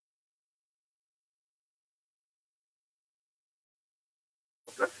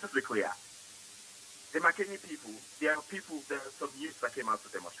 Let's just be clear. the Makeni people, there are some youths that came out to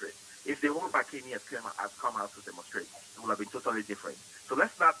demonstrate. If the whole Makeni has come out to demonstrate, it would have been totally different. So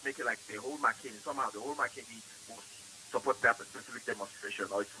let's not make it like the whole Makeni, somehow the whole Makeni will support that specific demonstration,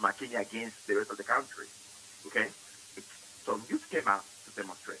 or it's Makeni against the rest of the country. Okay? Some youth came out to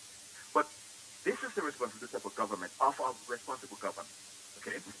demonstrate. But this is the responsibility of government, of a responsible government.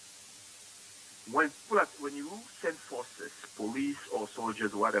 Okay? When you send forces, police or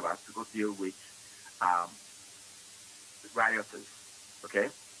soldiers, whatever, to go deal with rioters, okay,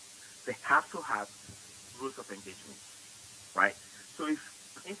 they have to have rules of engagement, right? So if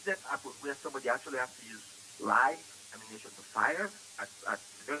incident happens where somebody actually has to use live ammunition to fire at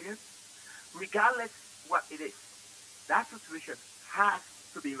civilians, regardless what it is, that situation has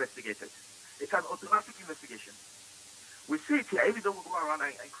to be investigated. It's an automatic investigation. We see it here. Even though we go around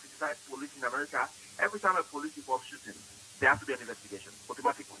and criticize police in America, every time a police involves shooting, there has to be an investigation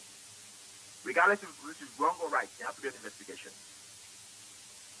automatically. Regardless if the police is wrong or right, there has to be an investigation.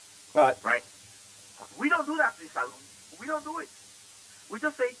 Right? We don't do that in Salon. We don't do it. We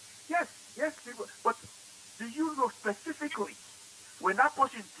just say, yes, people. But do you know specifically when that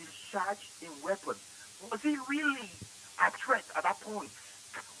person discharged a weapon, was he really a threat at that point?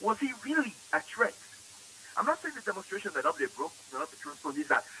 Was he really a threat? I'm not saying the demonstration that not be broke, not be truthful, this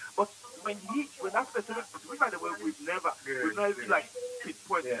that. But when that specific, we by the way, we've never like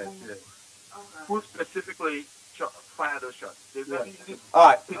pinpoint who specifically fired those shots. There's nothing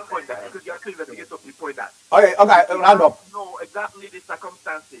pinpoint that because you actually investigate to pinpoint that. Okay, round up. Know exactly the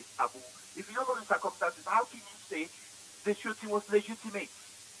circumstances, Abu. If you don't know the circumstances, how can you say the shooting was legitimate?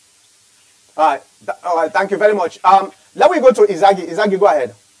 All right, thank you very much. Let me go to Izagi. Izagi, go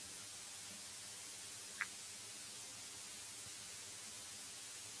ahead.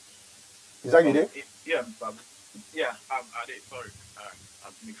 Izagi, there? Yeah, I did. Sorry,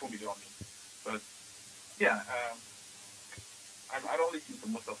 my phone is on me. But yeah, I don't listen to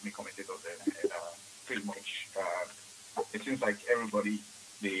most of my commentators, and pretty much it seems like everybody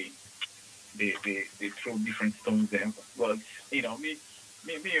they throw different stones there. But you know, me,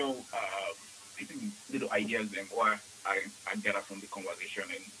 picking little ideas and what I gather from the conversation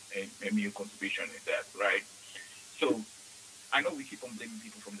and me contribution in that, right? So I know we keep on blaming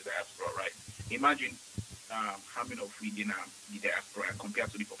people from the diaspora, right? Imagine how many of we in the diaspora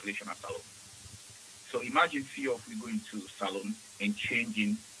compared to the population of Salon. So imagine few of we going to Salon and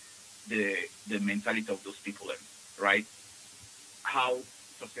changing the mentality of those people, right? How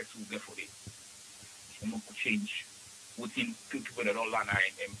successful we get for it. Change within people that don't learn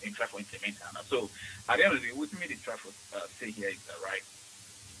and try to implement it. So at the end of the day, what we try to say here is that, right?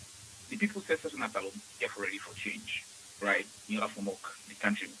 The people successful in Salon get ready for change. Right, you have to make the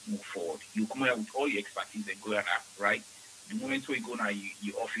country move forward. You come out with all your expertise and go and act, right? The moment we go now,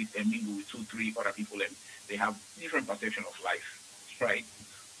 you off it and mingle with 2-3 other people, and they have different perception of life, right?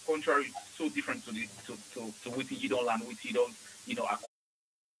 Contrary, so different to what you don't learn, what you don't,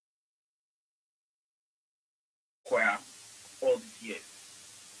 acquire all these years,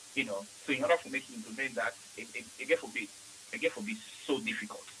 So in order for making implement that, it get for be so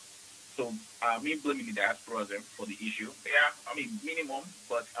difficult. So, me blaming the diaspora for the issue. Yeah, I mean, minimum,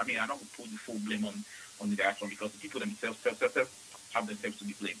 but I mean, I don't put the full blame on the diaspora because the people themselves have themselves to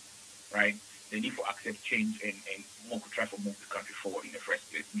be blamed, right? They need to accept change and more try to move the country forward in the first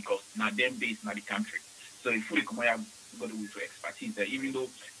place because not them based, not the country. So, if we come here, we got to expertise there, even though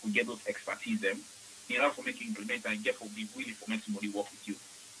we get those expertise them, in order for making implement and get for be willing for making somebody work with you.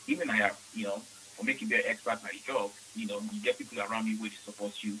 Even I have, for making their expert at the job, you get people around you which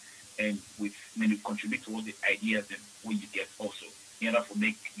support you. And with many contribute towards the ideas and what you get also in order to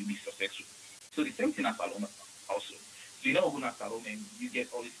make you be successful. So the same thing as Salon also. So you go to Salon and you get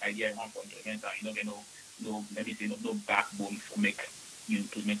all this idea in one point implement and you don't get no backbone for make you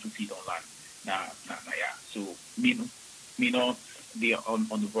implement to see it online. Yeah. So me know they are on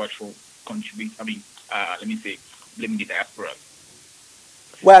the virtual contribute. I mean, let me say blaming the diaspora.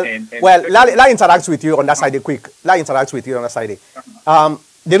 Well, let interact with you on that side quick. Let interact with you on that side.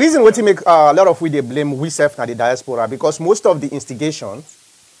 The reason what you make a lot of we they blame we self na the diaspora because most of the instigations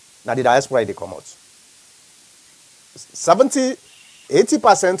na the diaspora they come out.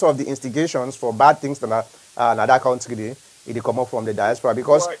 80% of the instigations for bad things na that country they come out from the diaspora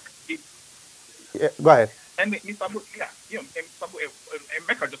because. Go ahead. And Mr.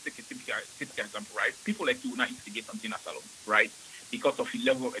 Mecca just take a typical example, right? People like you now instigate something at Salon, right? Because of the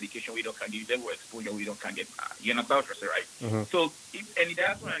level of education we don't can get, level of exposure we don't can get. You understand what I say, right? Mm-hmm. So, and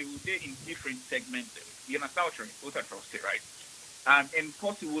that's why we say in different segments. You understand what I say, right? And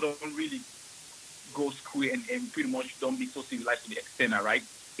possibly we don't really go square and pretty much don't be so civilized to the extent, right?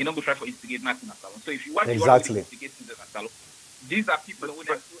 you don't go try for instigate nothing in Salon. So if you want exactly. to instigate things in Salon, these are people who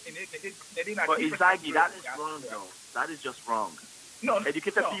but Izagi, that is wrong though. That is just wrong. No,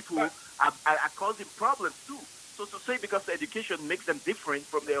 educated people are causing problems too. So to say because the education makes them different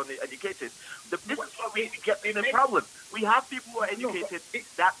from the uneducated, this is why we get in a problem. We have people who are educated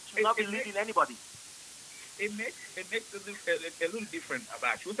that should not be leading anybody. It makes a little different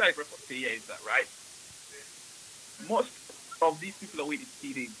about what I prefer to say here is that, right? Most of these people are with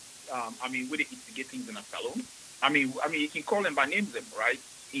the with the instigating in a salon. I mean, you can call them by names, them, right?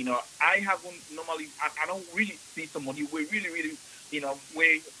 You know, I haven't normally, I don't really see somebody who really,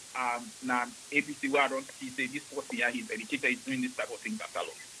 where now APC where I don't see say this person here, he's educated, he's doing this type of thing at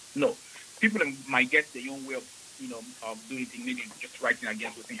salon. No, people might get their own way of doing things, maybe just writing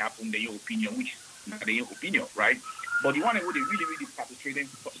against what happened, their own opinion, which is not their own opinion, right? But the one who they really perpetrating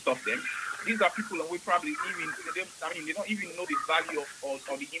stuff them, these are people who probably they don't even know the value of or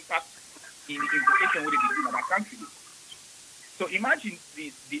the impact in the implication what they do in our country. So imagine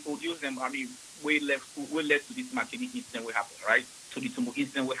the audios them, way led to this marketing incident will happen, right? To the Tumbo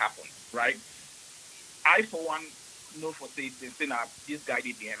incident will happen, right? I for one know for say that this guy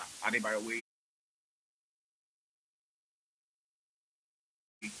did the end and they by the way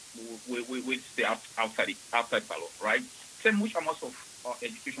we stay outside Palo, right? Same which amount of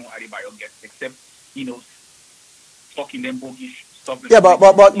education Adebayo gets, except talking them bogish stuff. Yeah,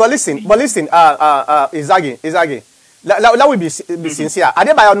 but listen, Izagi. Let me be sincere.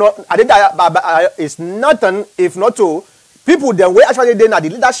 Adebayo is nothing if not to people the way actually they are the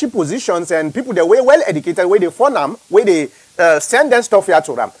leadership positions and people the way well educated, way they phone them, way they send them stuff here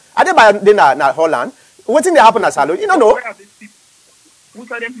to them. Adebayo they na Holland. What thing they happen at Salon? You don't know. Who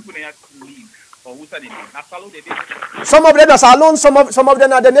are them people they have to leave? Or who are they? Na Salon they did. Some of them are Salon, some of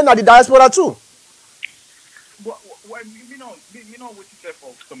them are the diaspora too. Well, you know what you say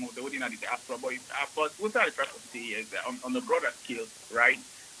for some of the within the diaspora, but what I try to say is that on the broader scale, right?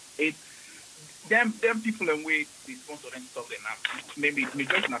 It's them people and way they sponsor them stuff they now maybe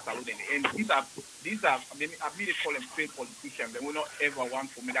majority not Salon and these are I mean they call them failed politicians and we not ever want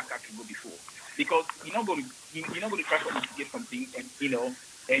for me that country go before. Because you're not going to try to get something, and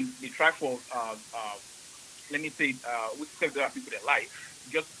and they try for let me say we save the people their life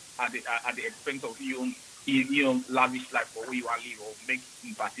just at the expense of lavish life for where you are live or make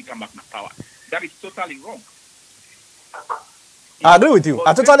party come back to power. That is totally wrong. I agree with you.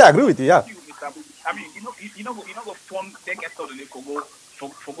 I totally agree with you. Yeah. I mean, you know, go fund then get started for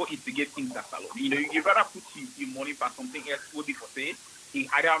go instigate things that salon. You rather put your money for something else would be for say. In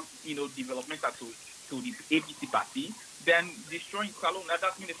either developmental to the ABC party, then destroying Salon.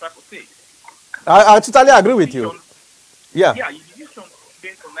 That's mean the try to say. I totally agree with you. Yeah. Yeah, education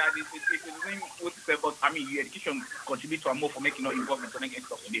based on that is what you say, but your education contribute to more for making no involvement on against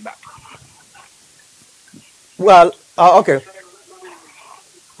stuff in the back. Well, okay.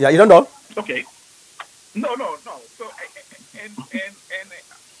 Yeah, you don't know. Okay. No. So and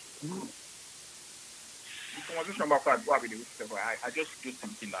conversation about what we do, I just do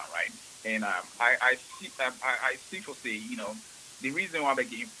something now, right? And I see for say, the reason why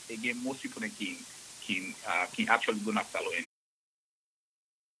again most people can actually go to Salon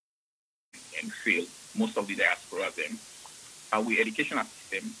and fail most of the diaspora them with educational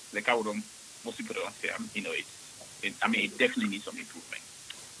system, like I would most people don't say, it definitely needs some improvement.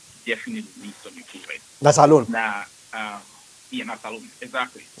 That's alone. Now, yeah, not alone.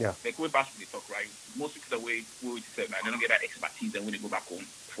 Exactly. Yeah. Like we basically talk, right? Most people the way we say, man, they don't get that expertise and when they go back home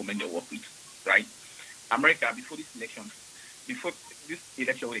for men they work with, right? America before this election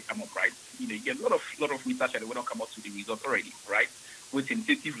when they come up, right? You get a lot of research and they don't come up to the result already, right? Which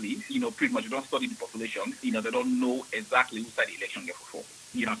intuitively, pretty much they don't study the population, they don't know exactly who side the election get for.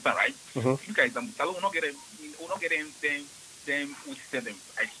 You understand, right? Mm-hmm. You guys, we're not getting them we send them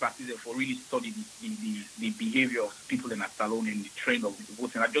expertise for really study the behavior of people in a salon and the trend of the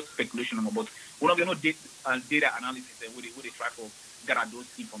voting. Not just speculation about we're not going to data analysis and where they try to gather those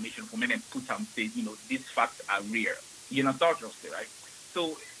information from men and put and say, these facts are rare. You know, start just right.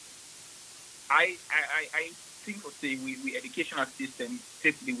 So I think for say we educational system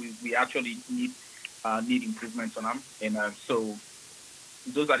certainly we actually need improvements on them, and so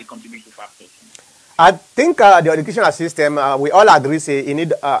those are the contributing factors. I think the educational system, we all agree, say you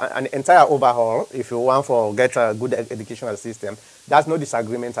need an entire overhaul if you want to get a good educational system. There's no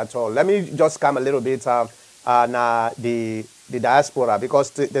disagreement at all. Let me just come a little bit on the diaspora,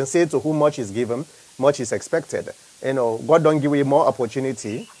 because they say to whom much is given, much is expected. God don't give you more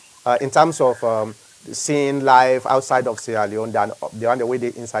opportunity in terms of seeing life outside of Sierra Leone than the way they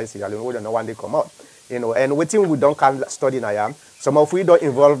inside Sierra Leone, whether no one they come out. you know, and waiting we don't can study now. Some of we don't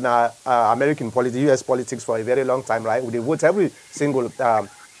involve now American politics, U.S. politics for a very long time, right? We vote every single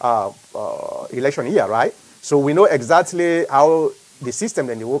election year, right? So we know exactly how the system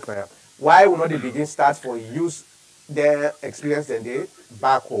then they work now. Why will not they begin start for use their experience than they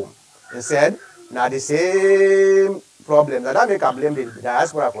back home? Instead, now the same problem that make a blame the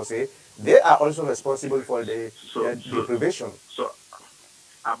diaspora for say they are also responsible for the deprivation. So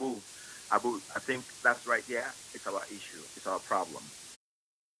Abu, I think that's right there. It's our issue. It's our problem.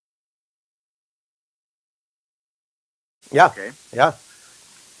 Yeah. Okay. Yeah.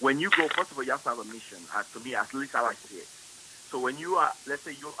 When you go, first of all, you have to have a mission. To me, at least how I see it. So when you are, let's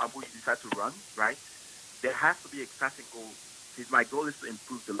say you, Abu, you decide to run, right? There has to be a starting goal. My goal is to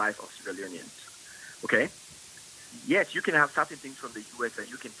improve the life of Sierra Leoneans. Okay? Yes, you can have certain things from the U.S. that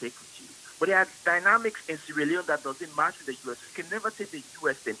you can take with you. But there are dynamics in Sierra Leone that doesn't match with the U.S. You can never take the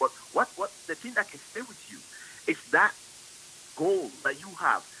U.S. thing. But what the thing that can stay with you is that goal that you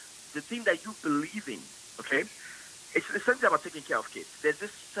have, the thing that you believe in. Okay? It's the same thing about taking care of kids. There's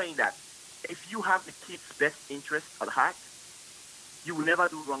this saying that if you have the kid's best interest at heart, you will never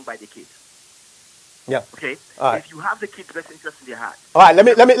do wrong by the kid. Yeah. Okay. All right. If you have the kid's best interest in their heart. All right. Let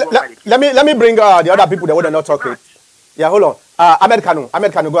me bring the other people that would not talk with. Yeah. Hold on. Americano,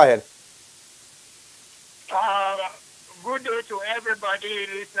 go ahead. Good day to everybody,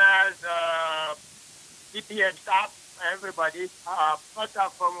 listeners, CPN staff, everybody. First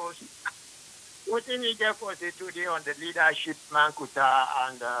and foremost, what we need for today on the leadership, Mankuta,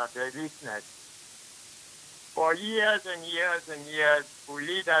 and the listeners. For years and years and years,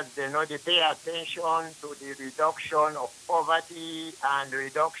 leaders, they pay attention to the reduction of poverty and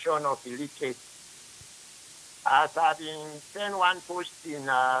reduction of illiteracy. As I've been sent one post in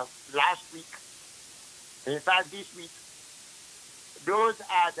last week, in fact this week, those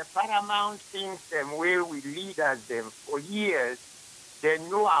are the paramount things where we leaders them for years. They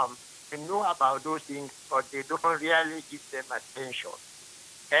know about those things, but they don't really give them attention.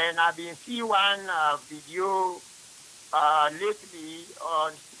 And I've been seeing one video lately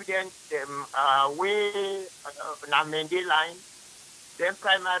on students way Namende line, then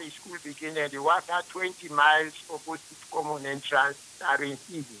primary school begin and they walk out 20 miles opposite common entrance rain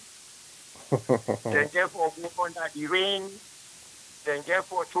season. Then therefore go under the rain, then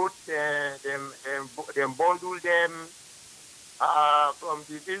therefore told them bundle them from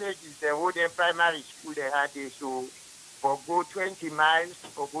the villages, they hold them primary school they had there. So for go 20 miles,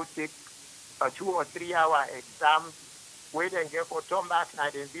 for go take a 2 or 3 hour exam, wait and get for turn back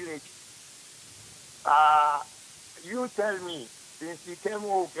at the village. You tell me, since the time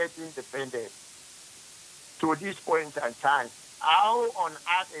we get independent to this point in time, how on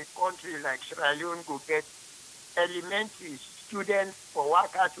earth a country like Sierra Leone could get elementary students for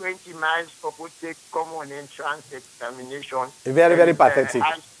work at 20 miles for go take common entrance examination? Very, very pathetic.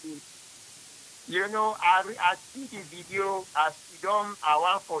 You know, I see the video, as them, I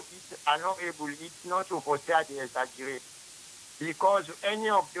want for it, I'm not able, it's not to foresee the exaggerate. Because any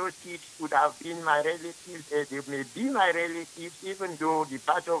of those kids would have been my relatives, they may be my relatives, even though the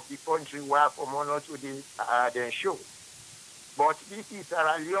part of the country were from honor to the show. But this is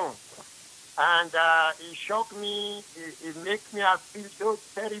Sierra Leone. And it shocked me, it makes me feel so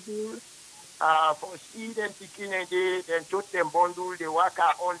terrible. For see them picking a day, then took them bundle, they work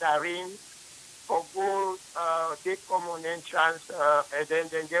out on the rain. Or go take common entrance and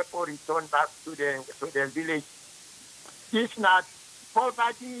then therefore return back to the village. It's not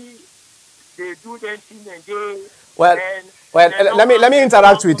poverty. They do their thing and they. Well, let me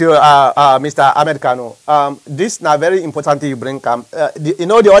interact with you, Mr. Ahmed Kano. This is very important you bring. You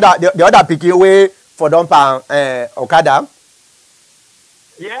know the other picking way for Dompa Okada.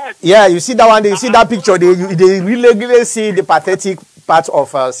 Yes. Yeah, you see that one. You see that picture. They really see the pathetic part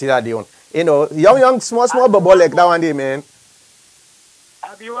of Sierra Leone. You know, young, small bubble like that one day, man.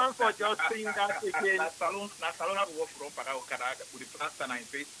 Have you want for just saying that again?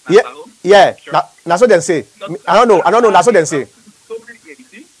 Yeah. That's what they say. I don't know. That's what they say.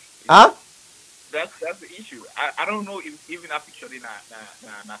 Huh? That's the issue. I don't know if even that picture in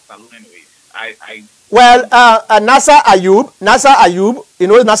a salon anyway. Well, Nasser Ayub, you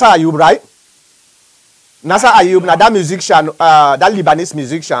know Nasser Ayub, right? Nasser Ayub, now that musician, that Lebanese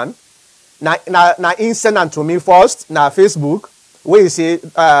musician. Na instant to me first na Facebook where you say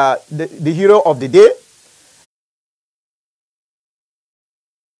the hero of the day,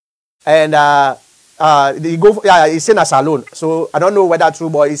 and he's in a salon. So I don't know whether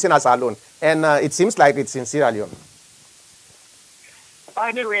true, but he's in a salon, and it seems like it's in Sierra Leone.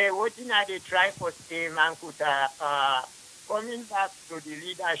 Anyway, what did they try for Steve Mankuta? coming back to the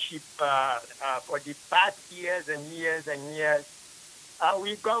leadership for the past years and years and years,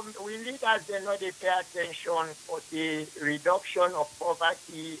 we leaders they know they pay attention for the reduction of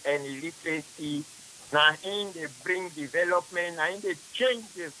poverty and illiteracy. Now in they bring development, now in they change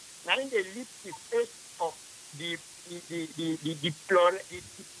the, now in they lift the face of the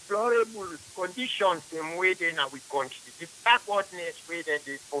deplorable conditions in way they now we country, the backwardness way that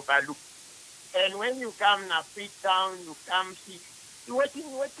they overlook. And when you come to Freetown, you come see what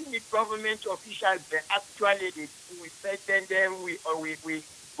the government officials they actually they do. We threaten them, we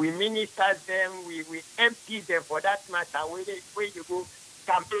minister them, we empty them for that matter. Where you go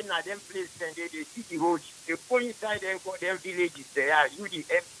campaign at them places and they see the roads, they go inside them for them villages. They are you the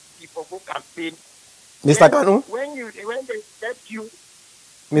empty for go campaign. Mr. Kanu? When they accept you,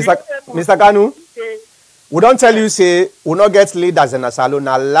 Mr. Kanu, we don't tell you say we not get leaders in a salon,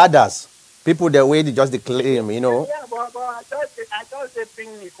 now ladders. People the way they just claim, you know. Yeah, but I thought they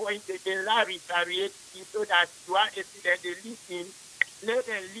bring me point they retaliate so that you are they listen, let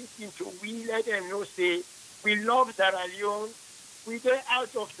them listen to we, let them know say we love Sierra Leone, we get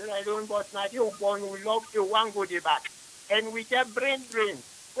out of Sierra Leone, but now you born we love the one go the back. And we get brain drain.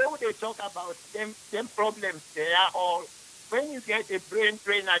 When they talk about them problems they are all when you get a brain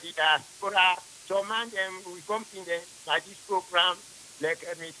drain at the diaspora, so man them we come in this program. Like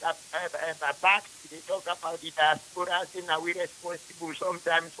Mr. Back, they talk about the diaspora, saying that we're responsible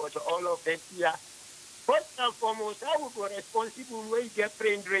sometimes for all of them here. First and foremost, how we go responsible when you get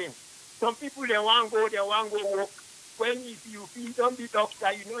brain drain? Some people, they want to go work. When if you feel don't be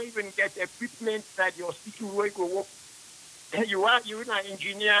doctor, you don't even get equipment at your hospital where you go work. You're an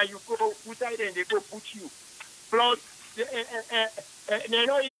engineer, you go outside and they go put you. Plus, they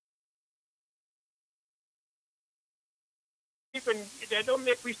know even they don't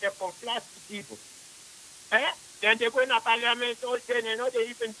make with them from class people. Then they go in a parliament also and they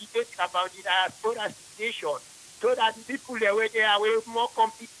even debate about the diaspora situation. So that people they are more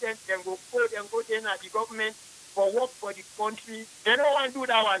competent than go there at the government for work for the country. They don't want to do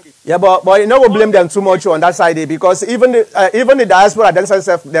that one day. Yeah, but you know we blame them too much on that side because even the diaspora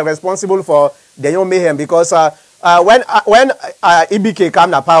themselves they're responsible for their own mayhem because when EBK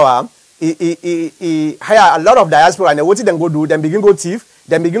come to power, he hire a lot of diaspora and what did them go do? Then begin go thief,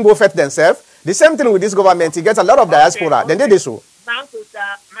 then begin go fetch themselves. The same thing with this government. He gets a lot of diaspora. Then they do so.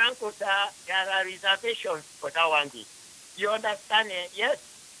 Mankota, there are reservations for that one day. You understand? Yes,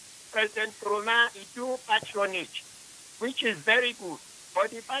 President Kroma is do patronage, which is very good.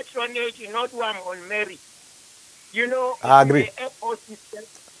 But the patronage is not one on merit. You know, I agree.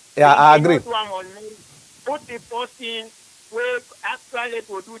 Yeah, I agree. Not one on merit. Put the person where actually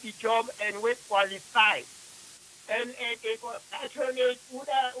go do the job and we qualify. And they go patronage would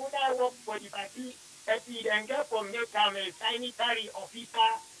work for the party that he then get from make a sanitary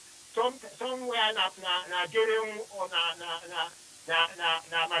officer somewhere na Jerem or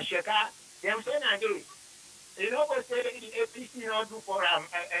na Masheka. Them say na do. You know what say the APC not do for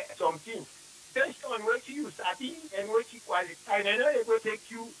something. Based on what you study and what you qualify. And then they go take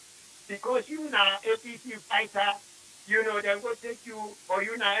you because you na APC fighter. You know, they're going to take you, or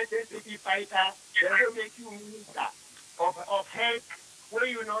you now SSP fighter, they're going to make you minister of health, where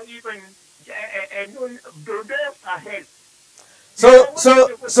you not even health.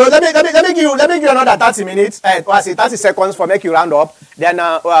 So let me give you another 30 minutes, 30 seconds for make you round up. Then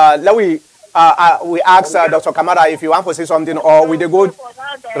we ask Dr. Kamara if you want to say something, or we go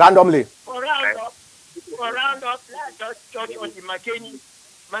randomly. For round up, let's just touch on the McKinney.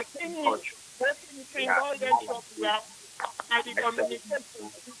 All them software and the communication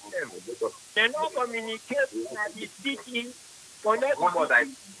system. They don't communicate at the city. All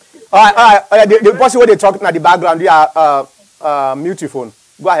right. The person where they talking at the background, they are mute your phone.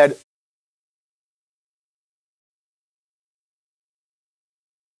 Go ahead.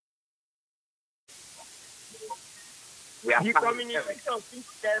 The communication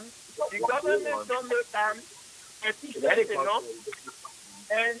system, the government don't make them efficient enough.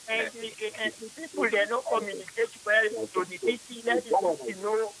 And the people they don't communicate well to the city, let the people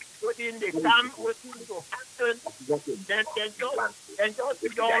know what in the camp, what in the happen. Then just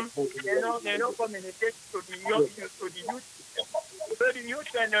don't they don't communicate to the youth. So the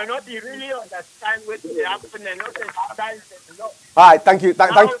youth and they not really understand what is happening and not understand the law. All right, thank you.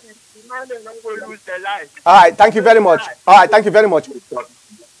 Thank you. They're not going to lose their life. All right, thank you very much. All right, thank you very much.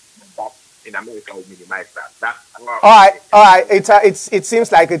 In America, we minimize that. All right. It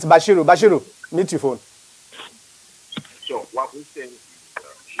seems like it's Bashiru. Bashiru, mute your phone. So what we say,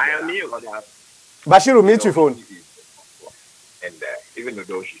 I am new. Bashiru, mute your phone. And even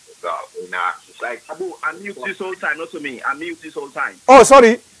though she's a girl. In our society. Abu, I mute this whole time, not to me. I mute this whole time. Oh,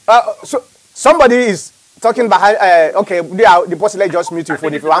 sorry. So somebody is talking behind. Okay, the person let just mute your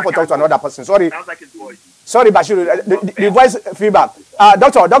phone if you want to talk to another person. Sorry. Sounds like his voice. Sorry, Bashir. The voice feedback.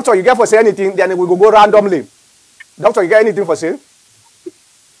 Doctor, you get for say anything? Then we go randomly. Doctor, you get anything for say?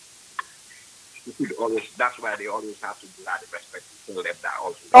 That's why they always have to do that. Respect to them that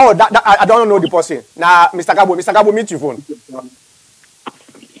also. Oh, I don't know the person. Now, Mr. Gabo, mute your phone.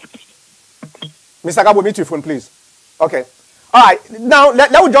 Mr. Gabo, mute your phone, please. Okay. All right. Now,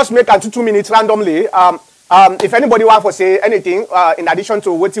 let me just make 2 minutes randomly. If anybody want to say anything in addition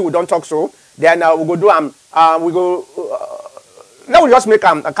to what we don't talk so, then we go do let me just make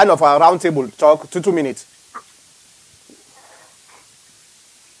a kind of a round table talk 2 minutes.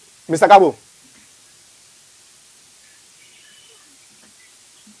 Mr. Gabo.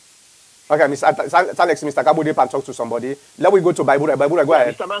 Okay, Mr. Gabo, they can talk to somebody. Let me go to Bible. Bible, go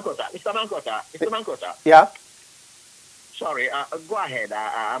ahead. Mr. Mankota. Yeah. Sorry, go ahead.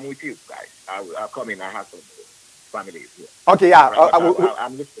 I'm with you guys. I'll come in. I have some family here. Okay, yeah.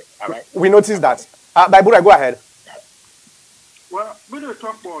 I'm listening. All right. We noticed that. Bible, go ahead. Well, we don't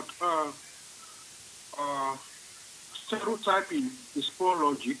talk about stereotyping is poor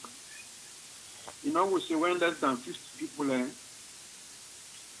logic. You know, we say when less than 50 people then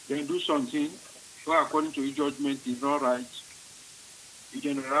do something, so according to your judgment is not right. You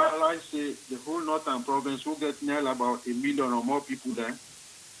generalize say the whole northern province will get nailed about 1 million or more people there.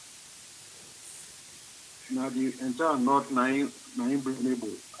 Now the entire north nine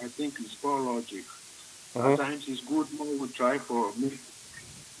believable. I think it's poor logic. At times it's good more we try for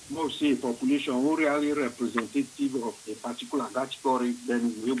more say population who really representative of a particular category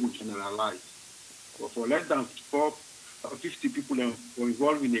then we will generalize. But for less than 50 people were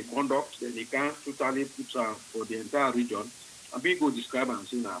involved in a conduct, then they can't totally put for the entire region. And we go describe and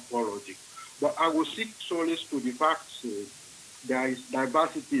say now poor logic. But I will seek solace to the fact there is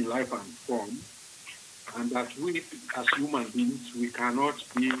diversity in life and form, and that we as human beings we cannot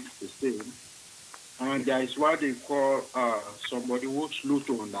be the same. And there is what they call somebody who's slow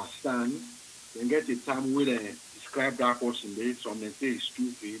to understand. They get a term where they describe that person, some they say is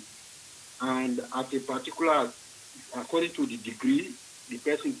stupid. And at a particular, according to the degree, the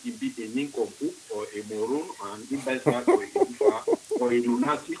person can be a nincompoop or a moron, an imbecile or a goofer, or a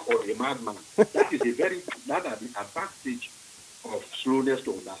lunatic or a madman. That is that is the advantage of slowness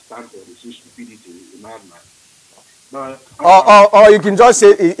to understand or the stupidity of a madman. But, or you can just say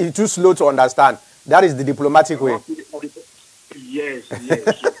it's too slow to understand. That is the diplomatic way. Yes. So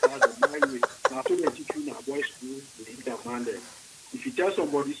that's my way. Now, so they teach you in a boys' school, they demanded. If you tell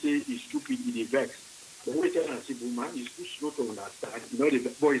somebody say he's stupid, he vex. The way tell and say, man, he's too slow to understand. You know, the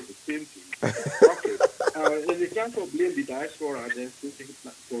boy is the same thing. Okay. They can't blame the diaspora then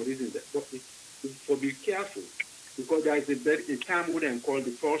for reasons. But for be careful, because there is a time we then call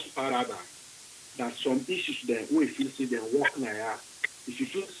the false paradigm. That some issues then we feel say they walk now. If you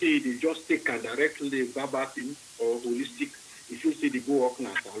feel say they just take a directly verbatim or holistic, if you say they go walk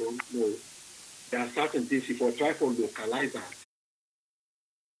now alone, no. There are certain things if you try for localize that.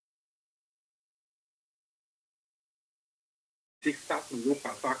 Take certain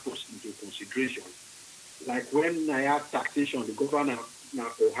local factors into consideration. Like when I had taxation, the governor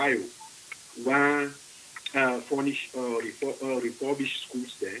of Ohio, one furnish refurbished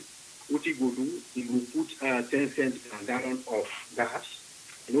schools there. What he will do, he will put 10 cents per gallon of gas.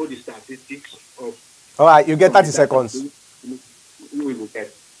 You know the statistics of. All right, you get 30 seconds. You will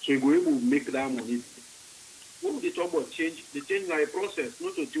get. So you will able to make that money. When they talk about change, they change like a process,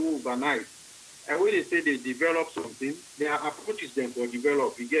 not to do overnight. And when they say they develop something, their approach is then for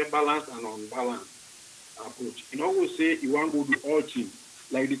develop. You get balanced and unbalanced approach. You know, we say you want to do all things.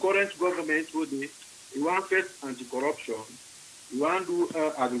 Like the current government, you want first anti-corruption. You want to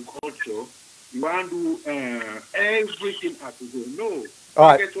do agriculture, you want to do everything at a go. No,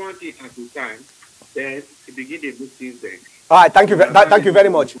 get one thing at a time, then you begin to do things then. All right, thank you very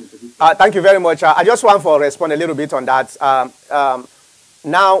much. Thank you very much. I just want to respond a little bit on that.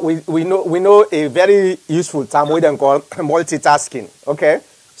 Now we know a very useful term we then call multitasking. Okay,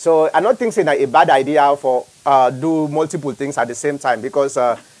 so I don't think it's a bad idea for do multiple things at the same time because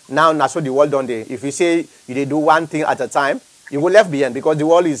now that's what the world done there. If you say you do one thing at a time, you will left behind because the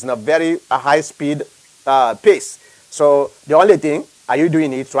world is in a very high speed pace. So the only thing, are you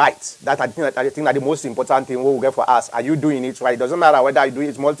doing it right? That I think that the most important thing we will get for us. Are you doing it right? It doesn't matter whether you do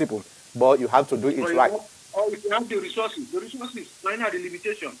it multiple, but you have to do it right. Or if you have the resources, why not the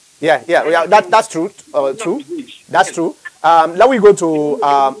limitation? Yeah, that's true. True. That's true. Let me go to.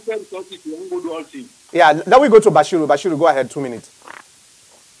 Yeah, then we go to Bashiru. Bashiru, go ahead, 2 minutes.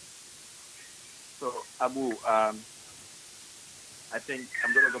 So, Abu, I think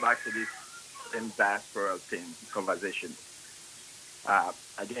I'm going to go back to this same diaspora thing conversation.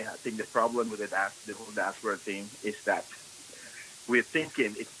 Again, I think the problem with the whole diaspora thing is that we're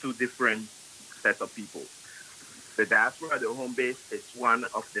thinking it's two different sets of people. The diaspora, the home base, is one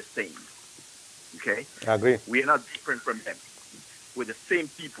of the same. Okay? I agree. We are not different from them. We're the same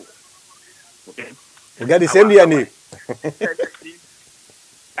people. Okay? We get the same DNA.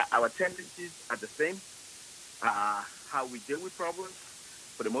 Our tendencies are the same. How we deal with problems,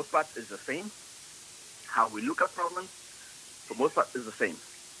 for the most part, is the same. How we look at problems, for the most part, is the same.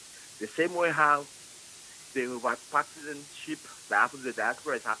 The same way how the partisanship that happens in the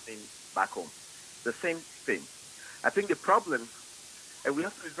diaspora is happening back home. The same thing. I think the problem, and we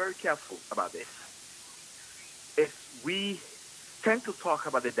have to be very careful about this, is we tend to talk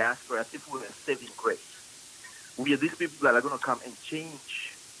about the diaspora as if we're a saving grace. We are these people that are going to come and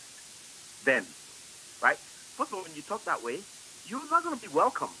change them, right? First of all, when you talk that way, you're not going to be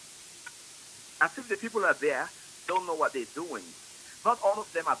welcome. As if the people are there don't know what they're doing. Not all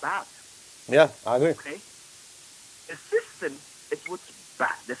of them are bad. Yeah, I agree. Okay? The system is what's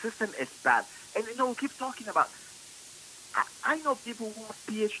bad. The system is bad. And we keep talking about, I know people who have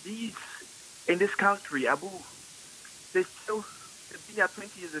PhDs in this country, Abu. They've been there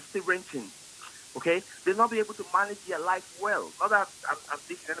 20 years, they're still renting. Okay? They'll not be able to manage their life well. Not that I'm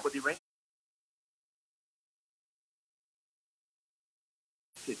thinking anybody renting,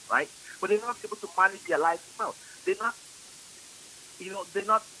 right? But they're not able to manage their life well. They're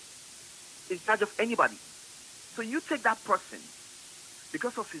not in charge of anybody. So you take that person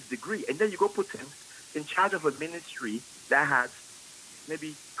because of his degree, and then you go put him in charge of a ministry that has maybe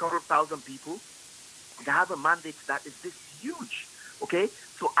a couple of thousand people, that have a mandate that is this huge, okay,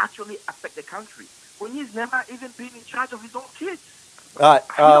 to actually affect the country, when he's never even been in charge of his own kids. We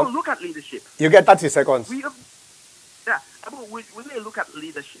don't look at leadership. You get 30 seconds. We need to look at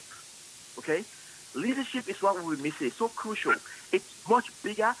leadership, okay? Leadership is what we miss. It's so crucial. It's much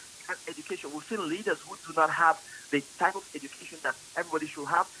bigger than education. We've seen leaders who do not have the type of education that everybody should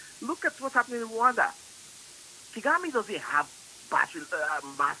have. Look at what's happening in Rwanda. Kagame doesn't have masters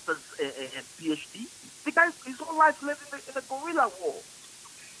and PhD. The guy, his whole life living in a guerrilla war.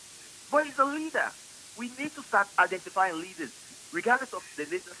 But he's a leader. We need to start identifying leaders, regardless of the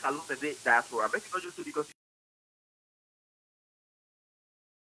nation, salute, and the diaspora. Maybe not just because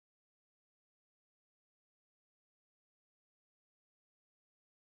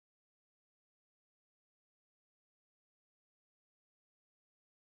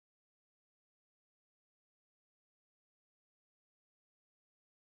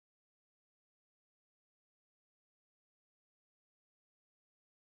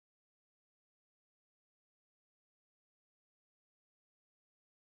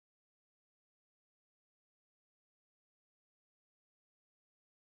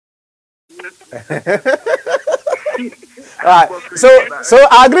All right. So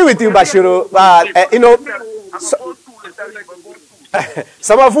I agree with you, Bashiru. But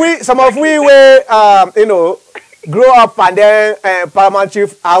some of we were grow up and then paramount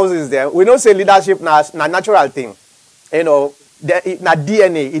chief houses there. We don't say leadership na natural thing. Na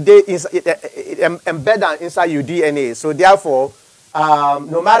DNA. It embedded inside your DNA. So therefore,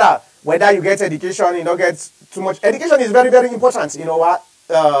 no matter whether you get education, you don't get too much. Education is very, very important. You know what?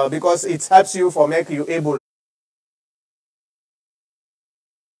 Because it helps you for make you able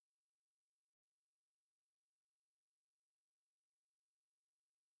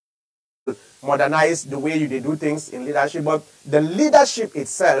modernize the way you do things in leadership. But the leadership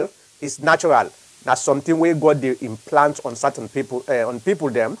itself is natural. That's something we got the implant on certain people,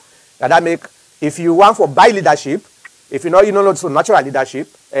 them. That make, if you want for by leadership, if you know so natural leadership,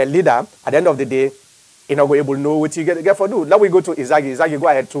 leader, at the end of the day, you're not able to know what you get for do. Now we go to Izagi. Izagi, go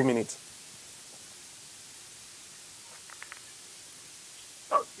ahead, 2 minutes.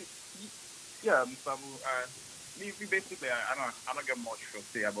 Yeah, Samu, we basically, I don't get much to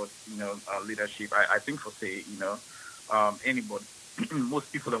say about, leadership. I think for say, anybody,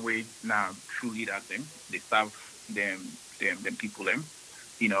 most people away now true leaders them, they serve them people them,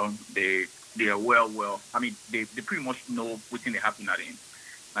 they are well, I mean, they pretty much know what's in the happening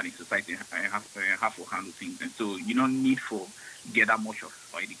in society and have to handle things. And so you don't need for get that much of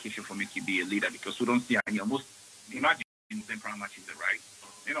education for make you be a leader, because we don't see any most imagine them pretty much is the right.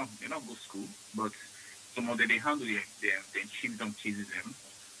 They don't go to school, but some of them they handle their chiefs don't chases them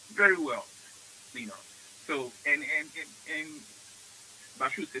very well, So and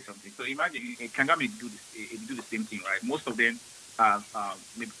Bashu said something. So imagine Kagame do the same thing, right? Most of them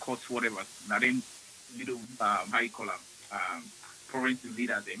maybe cost whatever. Now then little how you call them progressive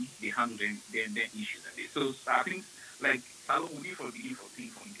leaders them they handle their issues and they. So I think like Salo will be for things for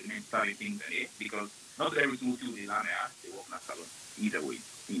implement certain things and because not every single field they learn they work in a salon either way.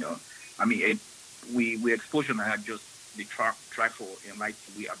 I mean we exposure and had just the try for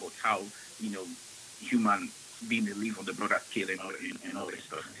enlightened way about how human being they live on the broader scale and all this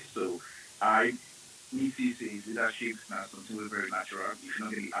stuff. So I me see is leadership now something very natural. If you're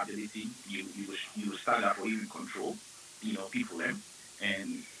not getting ability, you stand up for even control, people them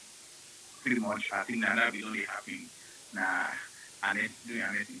and pretty much I think that will only happen now and it's doing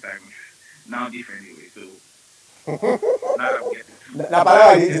anything time now different anyway. So now that we get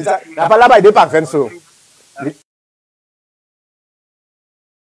La palabra is perfect so.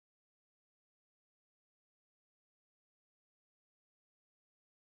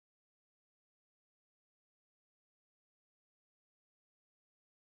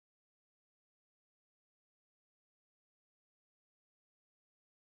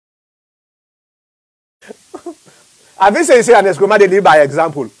 Have you seen an Escoma they live by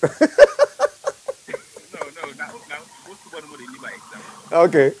example? no, now most people know they live by example.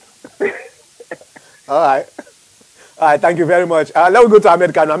 Okay. All right. Thank you very much. Let me go to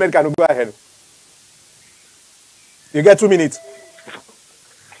Americano. Americano, go ahead. You get 2 minutes.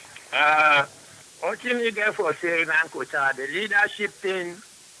 What you get for saying, the leadership thing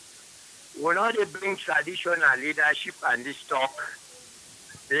will not bring traditional leadership and this talk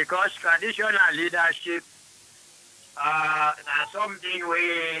because traditional leadership is something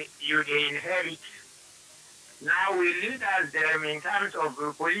where you inherit. Now we leaders them in terms of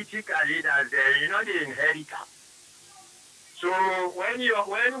political leaders them, the inheritor. So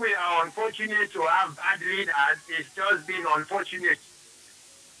when we are unfortunate to have bad leaders, it's just been unfortunate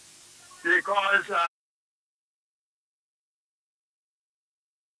because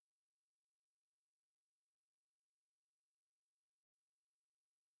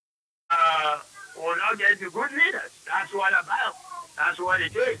we'll not get the good leaders. That's what about. That's what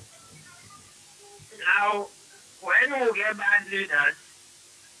it is. Now, when we get bad leaders,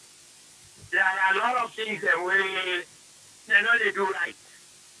 there are a lot of things that they do right.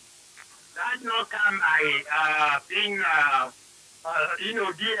 That's not come by being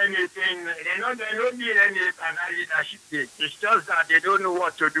DNA thing. They don't DNA and leadership thing. It's just that they don't know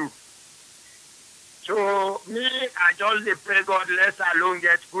what to do. So me, I just pray God let alone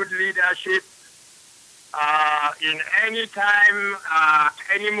get good leadership in any time,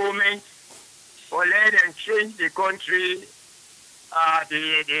 any moment, or let them change the country,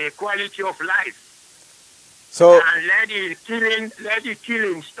 the quality of life. So and let the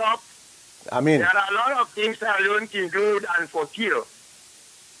killing stop. I mean, there are a lot of things alone can do and for kill.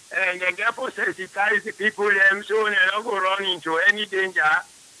 And they therefore sensitize the people them so they don't go run into any danger.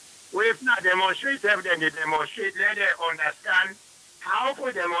 If not demonstrate them, then they demonstrate. Let them understand how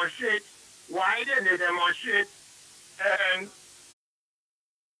to demonstrate, why then they demonstrate, and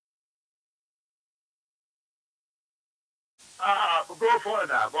go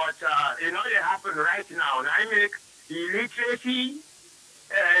further. But they happen right now. And I make the illiteracy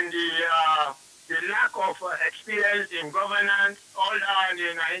and the lack of experience in governance, all that, and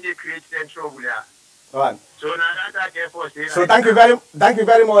they create trouble there. all right. So now that I get for say. So thank you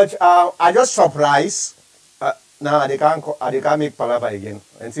very much. I just surprised. Now they can't make palaver again.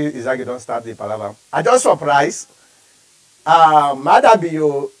 And see, Isaac don't start the palaver. I just surprised.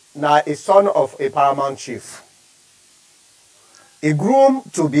 Madabiyo now a son of a paramount chief. A groom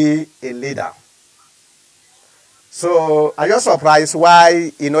to be a leader. So I just surprised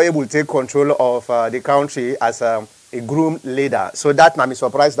why he not able to take control of the country as a groom leader. So that made me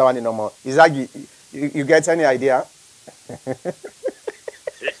surprised that one no more. Isaac, you get any idea?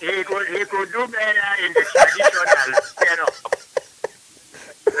 He could do better in the traditional setup.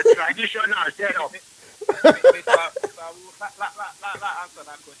 The traditional setup. Let answer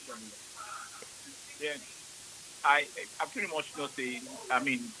that question. Yeah. I pretty much not saying, I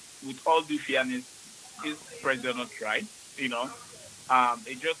mean, with all due fairness, this president not right,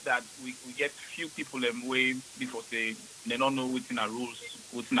 it's just that we get few people them way before say they don't know within our rules,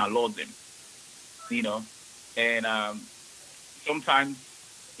 within our laws them, and sometimes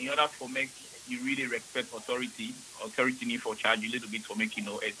in order for make you really respect authority need for charge a little bit for make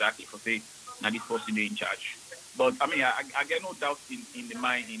exactly for say now this person in charge. But I mean, I get no doubt in the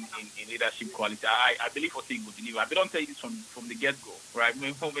mind in leadership quality. I believe for saying good deliver. I don't tell you this from the get go, right?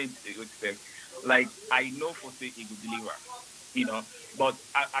 Like I know for say it good deliver, But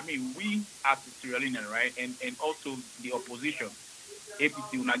I mean, we as the Sierra Leonean, right, and also the opposition,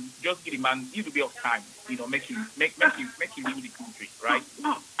 APC, una just give the man a little bit of time, make him leave the country, right?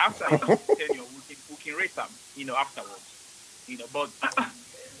 After his tenure, we can raise him, afterwards, but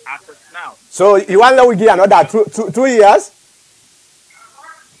as of now. So you want to give another 2 years?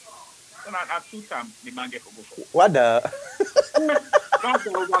 So now 2 times the man get for go for. What the?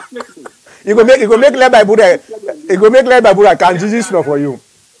 You go make led by Buddha. You go make led by Buddha. Can Jesus know for you?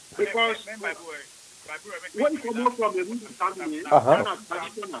 Because when you come out from a Muslim family,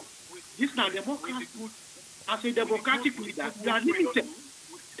 this now democracy. As a democratic leader, you are limited.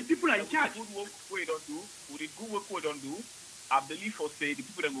 The people are in charge. With the good work we don't do, I believe for say the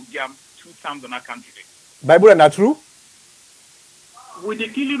people that will give 2 times on our country. Bible and that true? With the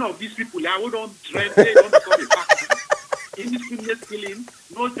killing of these people, I would don't dread they don't become a party. Indiscriminate killing,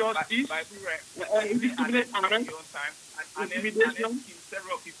 no justice, indiscriminate arrest, intimidation.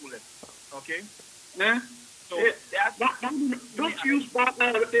 Several people left. Okay? Yeah. So don't use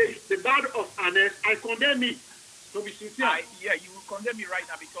the bad of honest. I condemn it. To be sincere. Yeah, you will condemn me right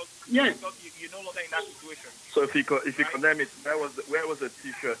now because you're no longer in that situation. So if you condemn it, where was the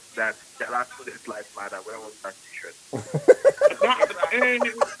T-shirt that last for this life matter? Where was that T-shirt?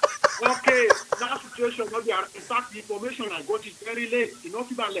 Okay, that situation. In fact, the information I got is very late. Not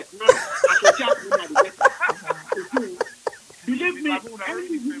even late now. Believe me,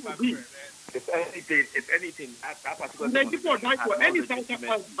 anything will be. If anything, that particular. I'm ready for die for any South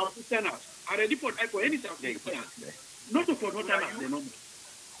African. I'm ready for die for any South African. Not for Northerners, they know me.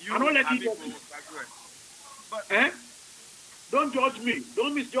 I don't let you Don't judge me.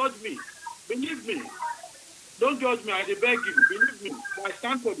 Don't misjudge me. Believe me. Don't judge me. I beg you. Believe me. I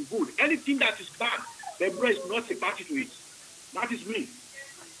stand for the good. Anything that is bad, the breast is not a party to it. That is me.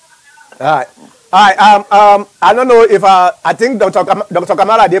 All right. I don't know if I think Dr.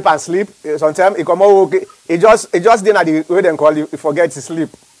 Kamara dip and sleep. Sometimes he come out okay. He just didn't at the way they call you. He forget to sleep.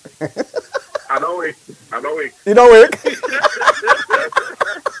 I don't wake. You don't wake?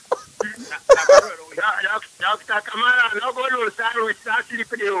 Dr. Kamara, no go to start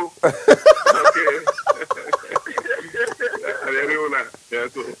sleeping you. Okay.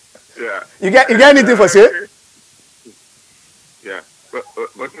 Yeah. You get anything for say? Yeah.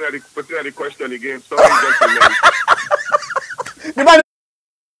 What's the question again? Sorry, gentlemen. The man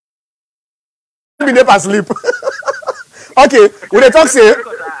be there and sleep. Okay, we talk say.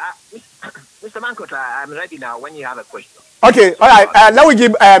 Mr. Mankota, I'm ready now when you have a question. Okay, all right. Now we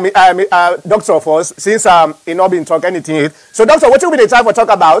give doctor first since he not been talk anything yet. So doctor, what will be the time for talk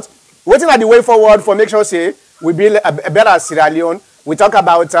about? Waiting at the way forward for make sure say we build a better Sierra Leone. We talk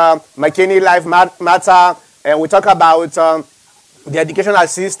about McKinney life matter, and we talk about the educational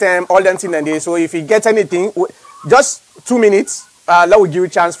system, all them things and this. So if you get anything, just 2 minutes. Let we give you a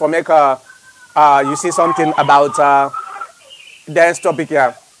chance for make you see something about dance topic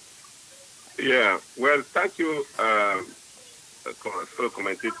here. Yeah. Well, thank you, fellow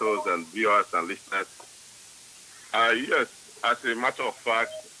commentators and viewers and listeners. Yes, as a matter of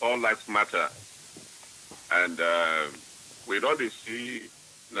fact, all lives matter, and we don't see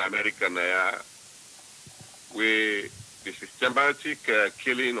in America now the systematic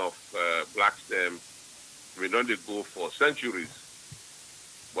killing of blacks. We don't go for centuries,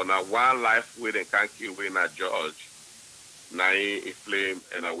 but now one life where they can't kill, we not judge, now inflame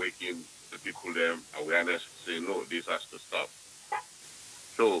and awaken the people them awareness. Say no, this has to stop.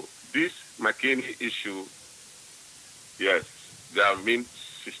 So this McKinney issue, yes, there have been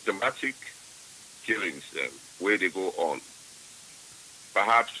systematic killings where they go on.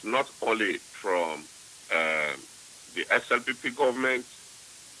 Perhaps not only from the SLPP government,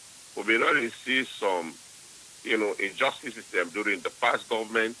 but we already see some, injustices during the past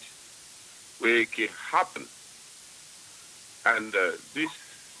government where it can happen. And this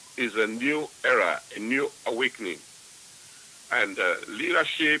is a new era, a new awakening. And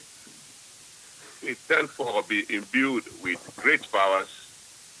leadership, it tends to be imbued with great powers,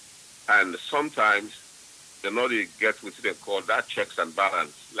 and sometimes they not get what they call that checks and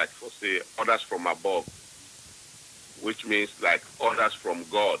balance, like for say orders from above, which means like orders from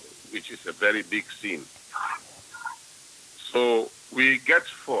God, which is a very big sin. So we get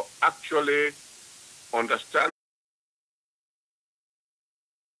for actually understand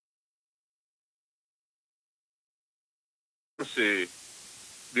say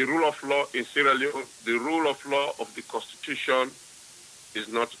the rule of law in Sierra Leone, the rule of law of the Constitution is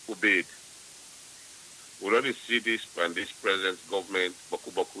not obeyed. We already see this from this present government,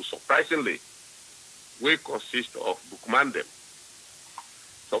 Boku Boku, surprisingly, we consist of Bookmandem.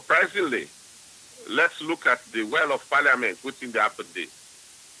 Surprisingly, let's look at the well of parliament within the upper day.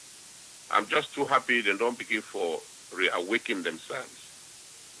 I'm just too happy they don't begin for reawaken themselves.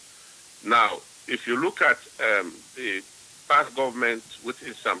 Now, if you look at the past government, which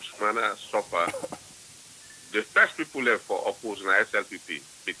is Sam Sumana Sopa, the first people left for opposing SLPP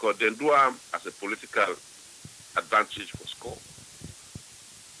because they do as a political advantage for score.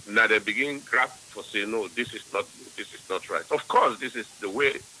 Now they begin grab for saying, no, this is not right. Of course, this is the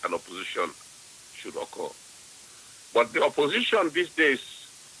way an opposition should occur. But the opposition these days,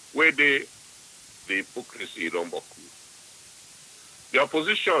 where the hypocrisy don't work. The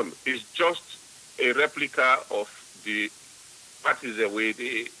opposition is just a replica of the parties the way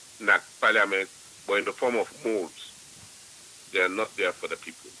they enact parliament, but in the form of molds. They are not there for the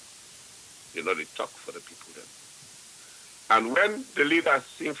people. They not talk for the people then. And when the leaders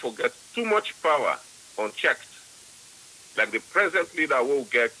seem to get too much power unchecked, like the present leader will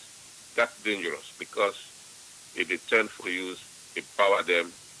get, that's dangerous because if they turn for use, they power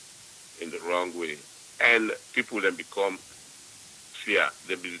them in the wrong way. And people then become fear.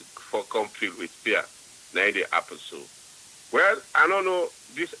 They become filled with fear. Now they happen so. Well, I don't know,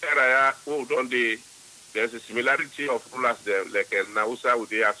 this area, there's a similarity of rulers there, like in Nausa with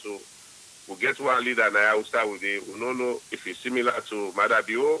the so we get one leader in Nausa with the, we don't know if it's similar to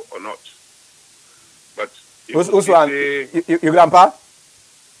Madabio or not. But who's one? Your grandpa?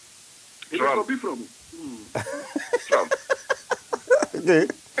 Trump. From. Trump. Okay.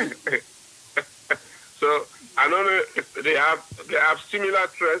 So I don't know if they have similar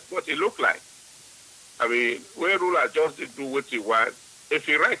traits, what it look like. I mean, where ruler just do what he wants. If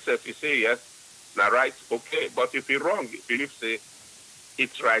he writes, if he say yes, now right, okay. But if he wrong, if he say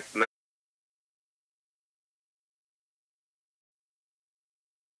it's right now.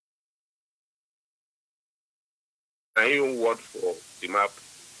 And even word for the map.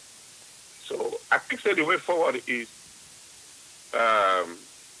 So I think the way forward is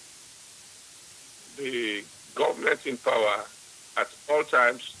the government in power at all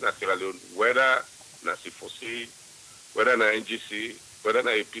times, Sierra Leone, whether na C4C, whether na NGC, whether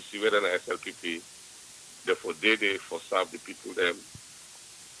na APC, whether na SLPP, therefore they for serve the people them.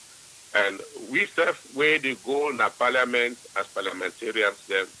 And we serve where they go in parliament as parliamentarians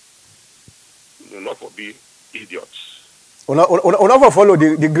them, not for be idiots. Or not follow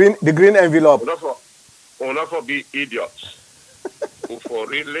the green envelope. Or not for be idiots. Who for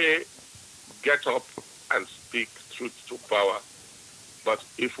really get up and speak truth to power. But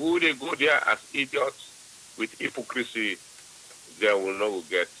if we they go there as idiots with hypocrisy, they will not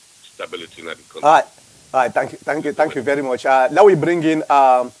get stability in the country. All right. Thank you very much. Now we bring in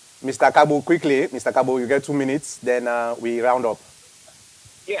Mr. Kabo quickly. Mr. Kabo, you get 2 minutes, then we round up.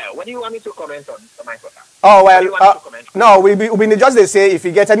 Yeah, what do you want me to comment on, Mr. Michael? Oh, well, no, we just they say if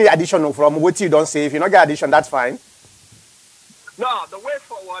you get any addition from what you don't say, if you not get addition, that's fine. No, the way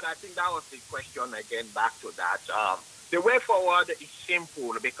forward, I think that was the question again, back to that. The way forward is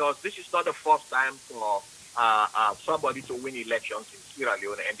simple because this is not the first time for somebody to win elections in Sierra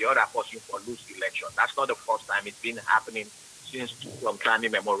Leone and the other person for lose election. That's not the first time. It's been happening since from time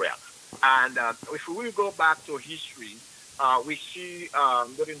immemorial. And if we go back to history, we see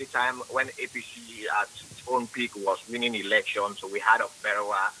during the time when APC at its own peak was winning elections, so we had of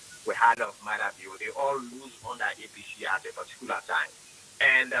Berewa, we had of Madabio, they all lose under APC at a particular time.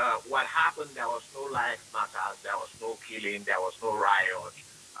 And what happened, there was no life matters, there was no killing, there was no riot.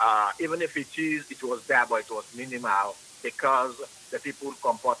 Even if it was there, but it was minimal because the people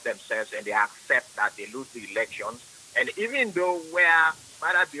comport themselves and they accept that they lose the elections. And even though where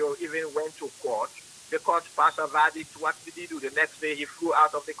Madabio even went to court, the court passed a verdict. What did he do? The next day he flew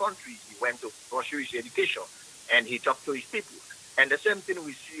out of the country. He went to pursue his education and he talked to his people. And the same thing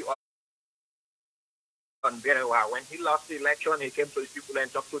we see on Berewa. When he lost the election, he came to his people and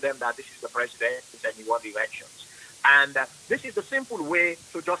talked to them that this is the president and he won the elections. And this is the simple way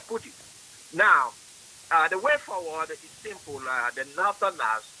to just put it. Now, the way forward is simple. The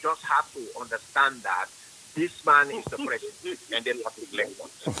Northerners just have to understand that this man is the president and they lost the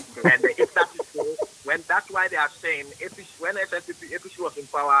elections. And if that is so, that's why they are saying when APC was in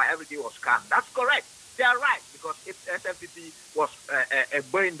power, everything was calm. That's correct. They are right because if SFPP was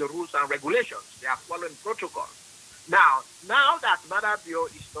obeying the rules and regulations, they are following protocols. Now that Madabio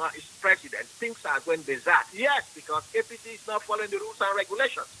is president, things are going bizarre. Yes, because APC is not following the rules and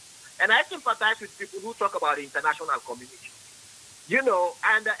regulations. And I sympathize with people who talk about the international community. You know,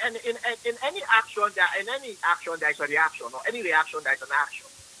 and in any action, there is a reaction, or any reaction, there is an action.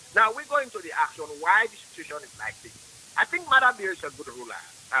 Now we go into the action. Why the situation is like this? I think Madabio is a good ruler,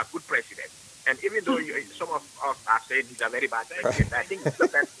 a good president. And even though some of us are saying he's a very bad president, I think he's the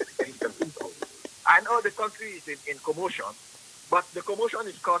best president in the world. I know the country is in commotion, but the commotion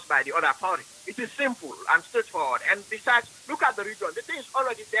is caused by the other party. It is simple and straightforward. And besides, look at the region. The thing is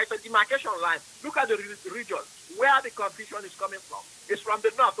already there's a demarcation line. Look at the region where the confusion is coming from. It's from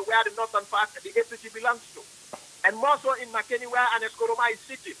the north, where the northern part the APC belongs to, and more so in McKinney, where Anes Koroma is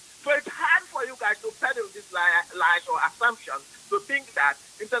sitting. So it's hard for you guys to peddle these lies or assumptions to think that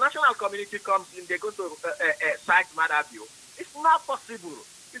international community comes in, they're going to cite Madabio. It's not possible.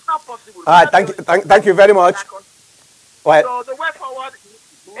 It's not possible. All right, thank you very much. Right. So the way forward,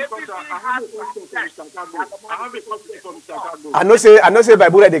 I know say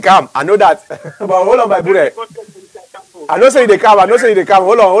Bible they come. I know that. But hold on, Bible. I know say they come.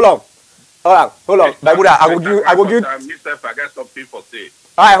 Hold on. Bible, I will give. Mr. Forget something for say.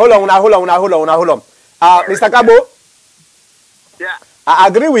 All right, hold on. Mr. Kabo. Yeah. I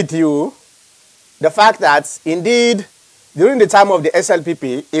agree with you. The fact that indeed during the time of the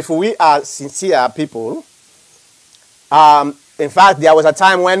SLPP, if we are sincere people, in fact, there was a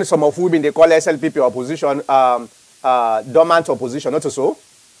time when some of women they call SLPP opposition, dormant opposition, not so.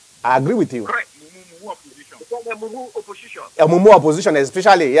 I agree with you. Correct. Mumu opposition,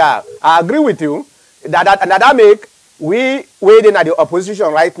 especially, yeah. I agree with you. That make we waiting at the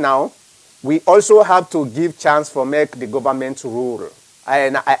opposition right now. We also have to give chance for make the government rule.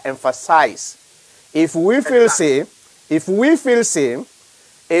 And I emphasize, if we feel say, if the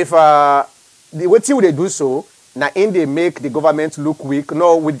way they do so, now in they make the government look weak.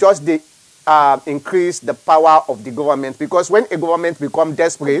 No, we just increase the power of the government, because when a government becomes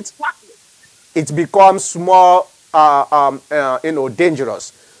desperate, it becomes more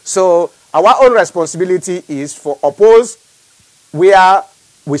dangerous. So our own responsibility is for oppose where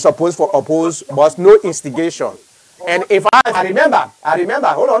we supposed for oppose, but no instigation. And if I remember,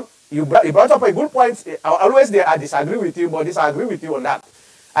 hold on, you brought up a good point. Always I disagree with you, but disagree with you on that.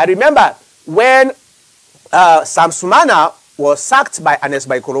 I remember when Sam Sumana was sacked by Anes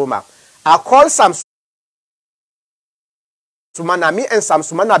Koroma. I called Sam Sumana, me and Sam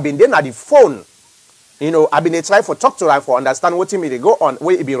Sumana been there at the phone. You know, I've been trying for talk to her for understand what he go on,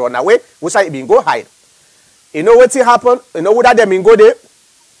 where he be run away, which side he been go hide. You know what happened? You know what that them go there?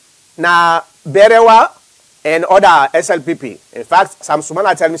 Na Berewa and other SLPP. In fact, Sam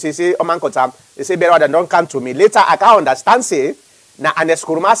Sumana tell me, say, Oman Kotam, they say Berewa, they don't come to me. Later, I can't understand, say, na Anes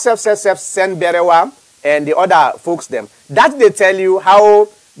Koroma self send Berewa and the other folks them. That they tell you how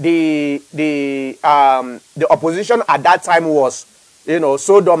the opposition at that time was, you know,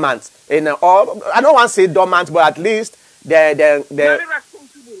 so dormant. You know, or I don't want to say dormant, but at least very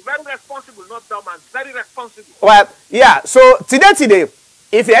responsible, not dormant, very responsible. Well, yeah. So today,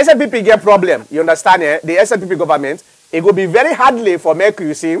 if the SLPP get problem, you understand, the SLPP government, it will be very hardly for make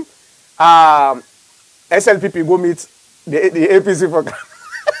you see SLPP go meet the APC for.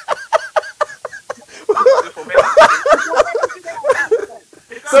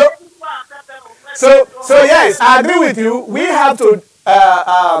 So yes, I agree with you. We have to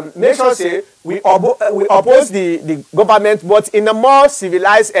make sure say we oppose the government, but in a more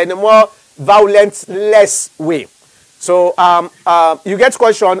civilized and a more violent, less way. So you get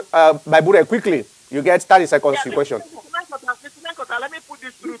question by Bure quickly. You get 30 seconds to question. Let me put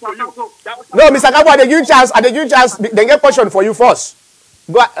this through to you. No, Mr. Kabo, I give you chance. Then get question for you first.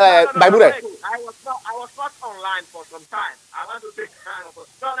 Go by Bure. I was not online for some time. I want to take time. All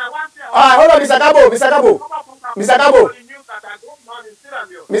right, hold on, Mr. Kabo.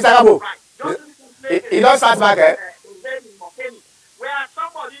 He don't start back, eh? Where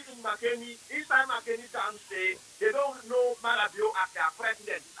somebody in McKinney, inside McKinney town say they don't know Malabio as their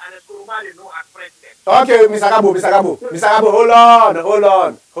president, and the Kuruma they know as president. Okay, Mr. Kabo,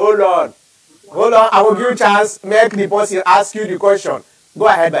 hold on. I will give you a chance. Make the person ask you the question. Go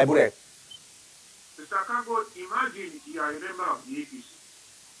ahead, Baibure. Mr. Kabo, imagine you are a member of the APC.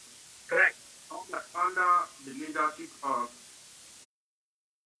 Correct. Under the leadership of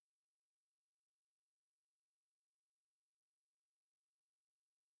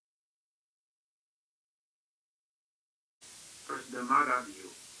President Madabio.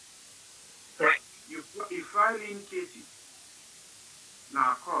 Correct. You file in cases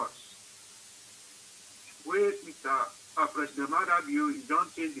now courts where Mr. President Madabio, he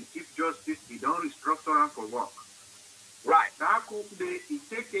don't change the Chief Justice, he don't restructure him for work. Right. That court they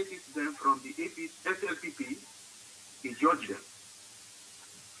take cases then from the SLPP, he judge them.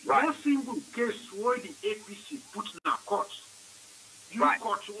 Right. No single case where the APC puts in a court. You right.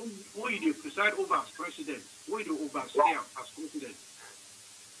 court where they preside over as president, where they oversee as president.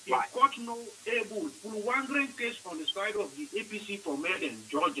 The right. court no able to put one great case on the side of the APC for men in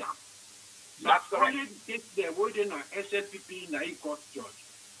Georgia. That's correct. Only take the wording an SLPP in a court judge.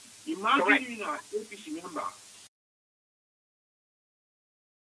 Imagine you an APC member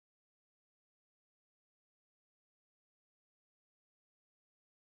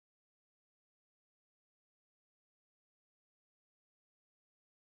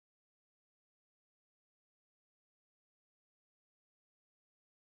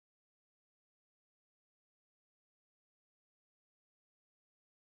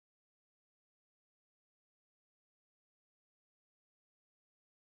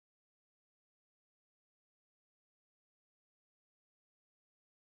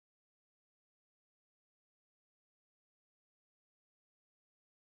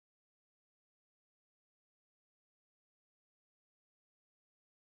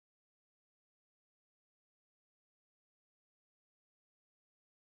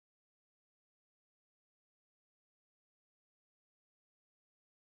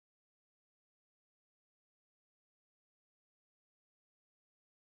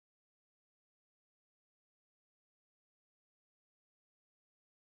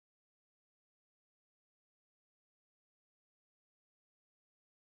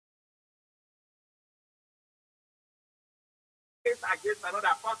against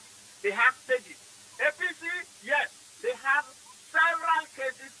another party. They have stages. APC, yes, they have several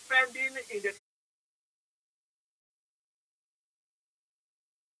cases pending in the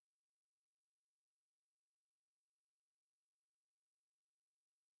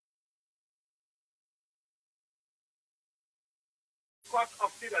court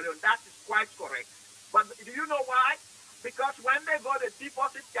of Sierra Leone. That is quite correct. But do you know why? Because when they go to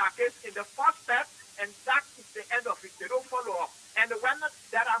deposit their case in the first step, and that is the end of it, they don't follow up. And when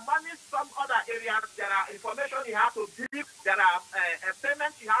there are money some other areas, there are information you have to give, there are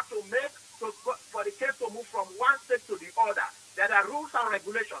payments you have to make for the case to move from one state to the other. There are rules and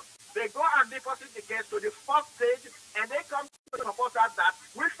regulations. They go and deposit the case to the first stage, and they come to report us that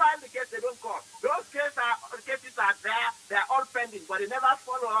we file the case, they don't call. Those cases are there, they're all pending, but they never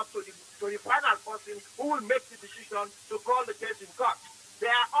follow up to the final person who will make the decision to call the case in court. They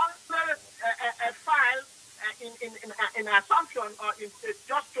are also a file in assumption or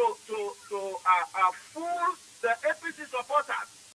just to full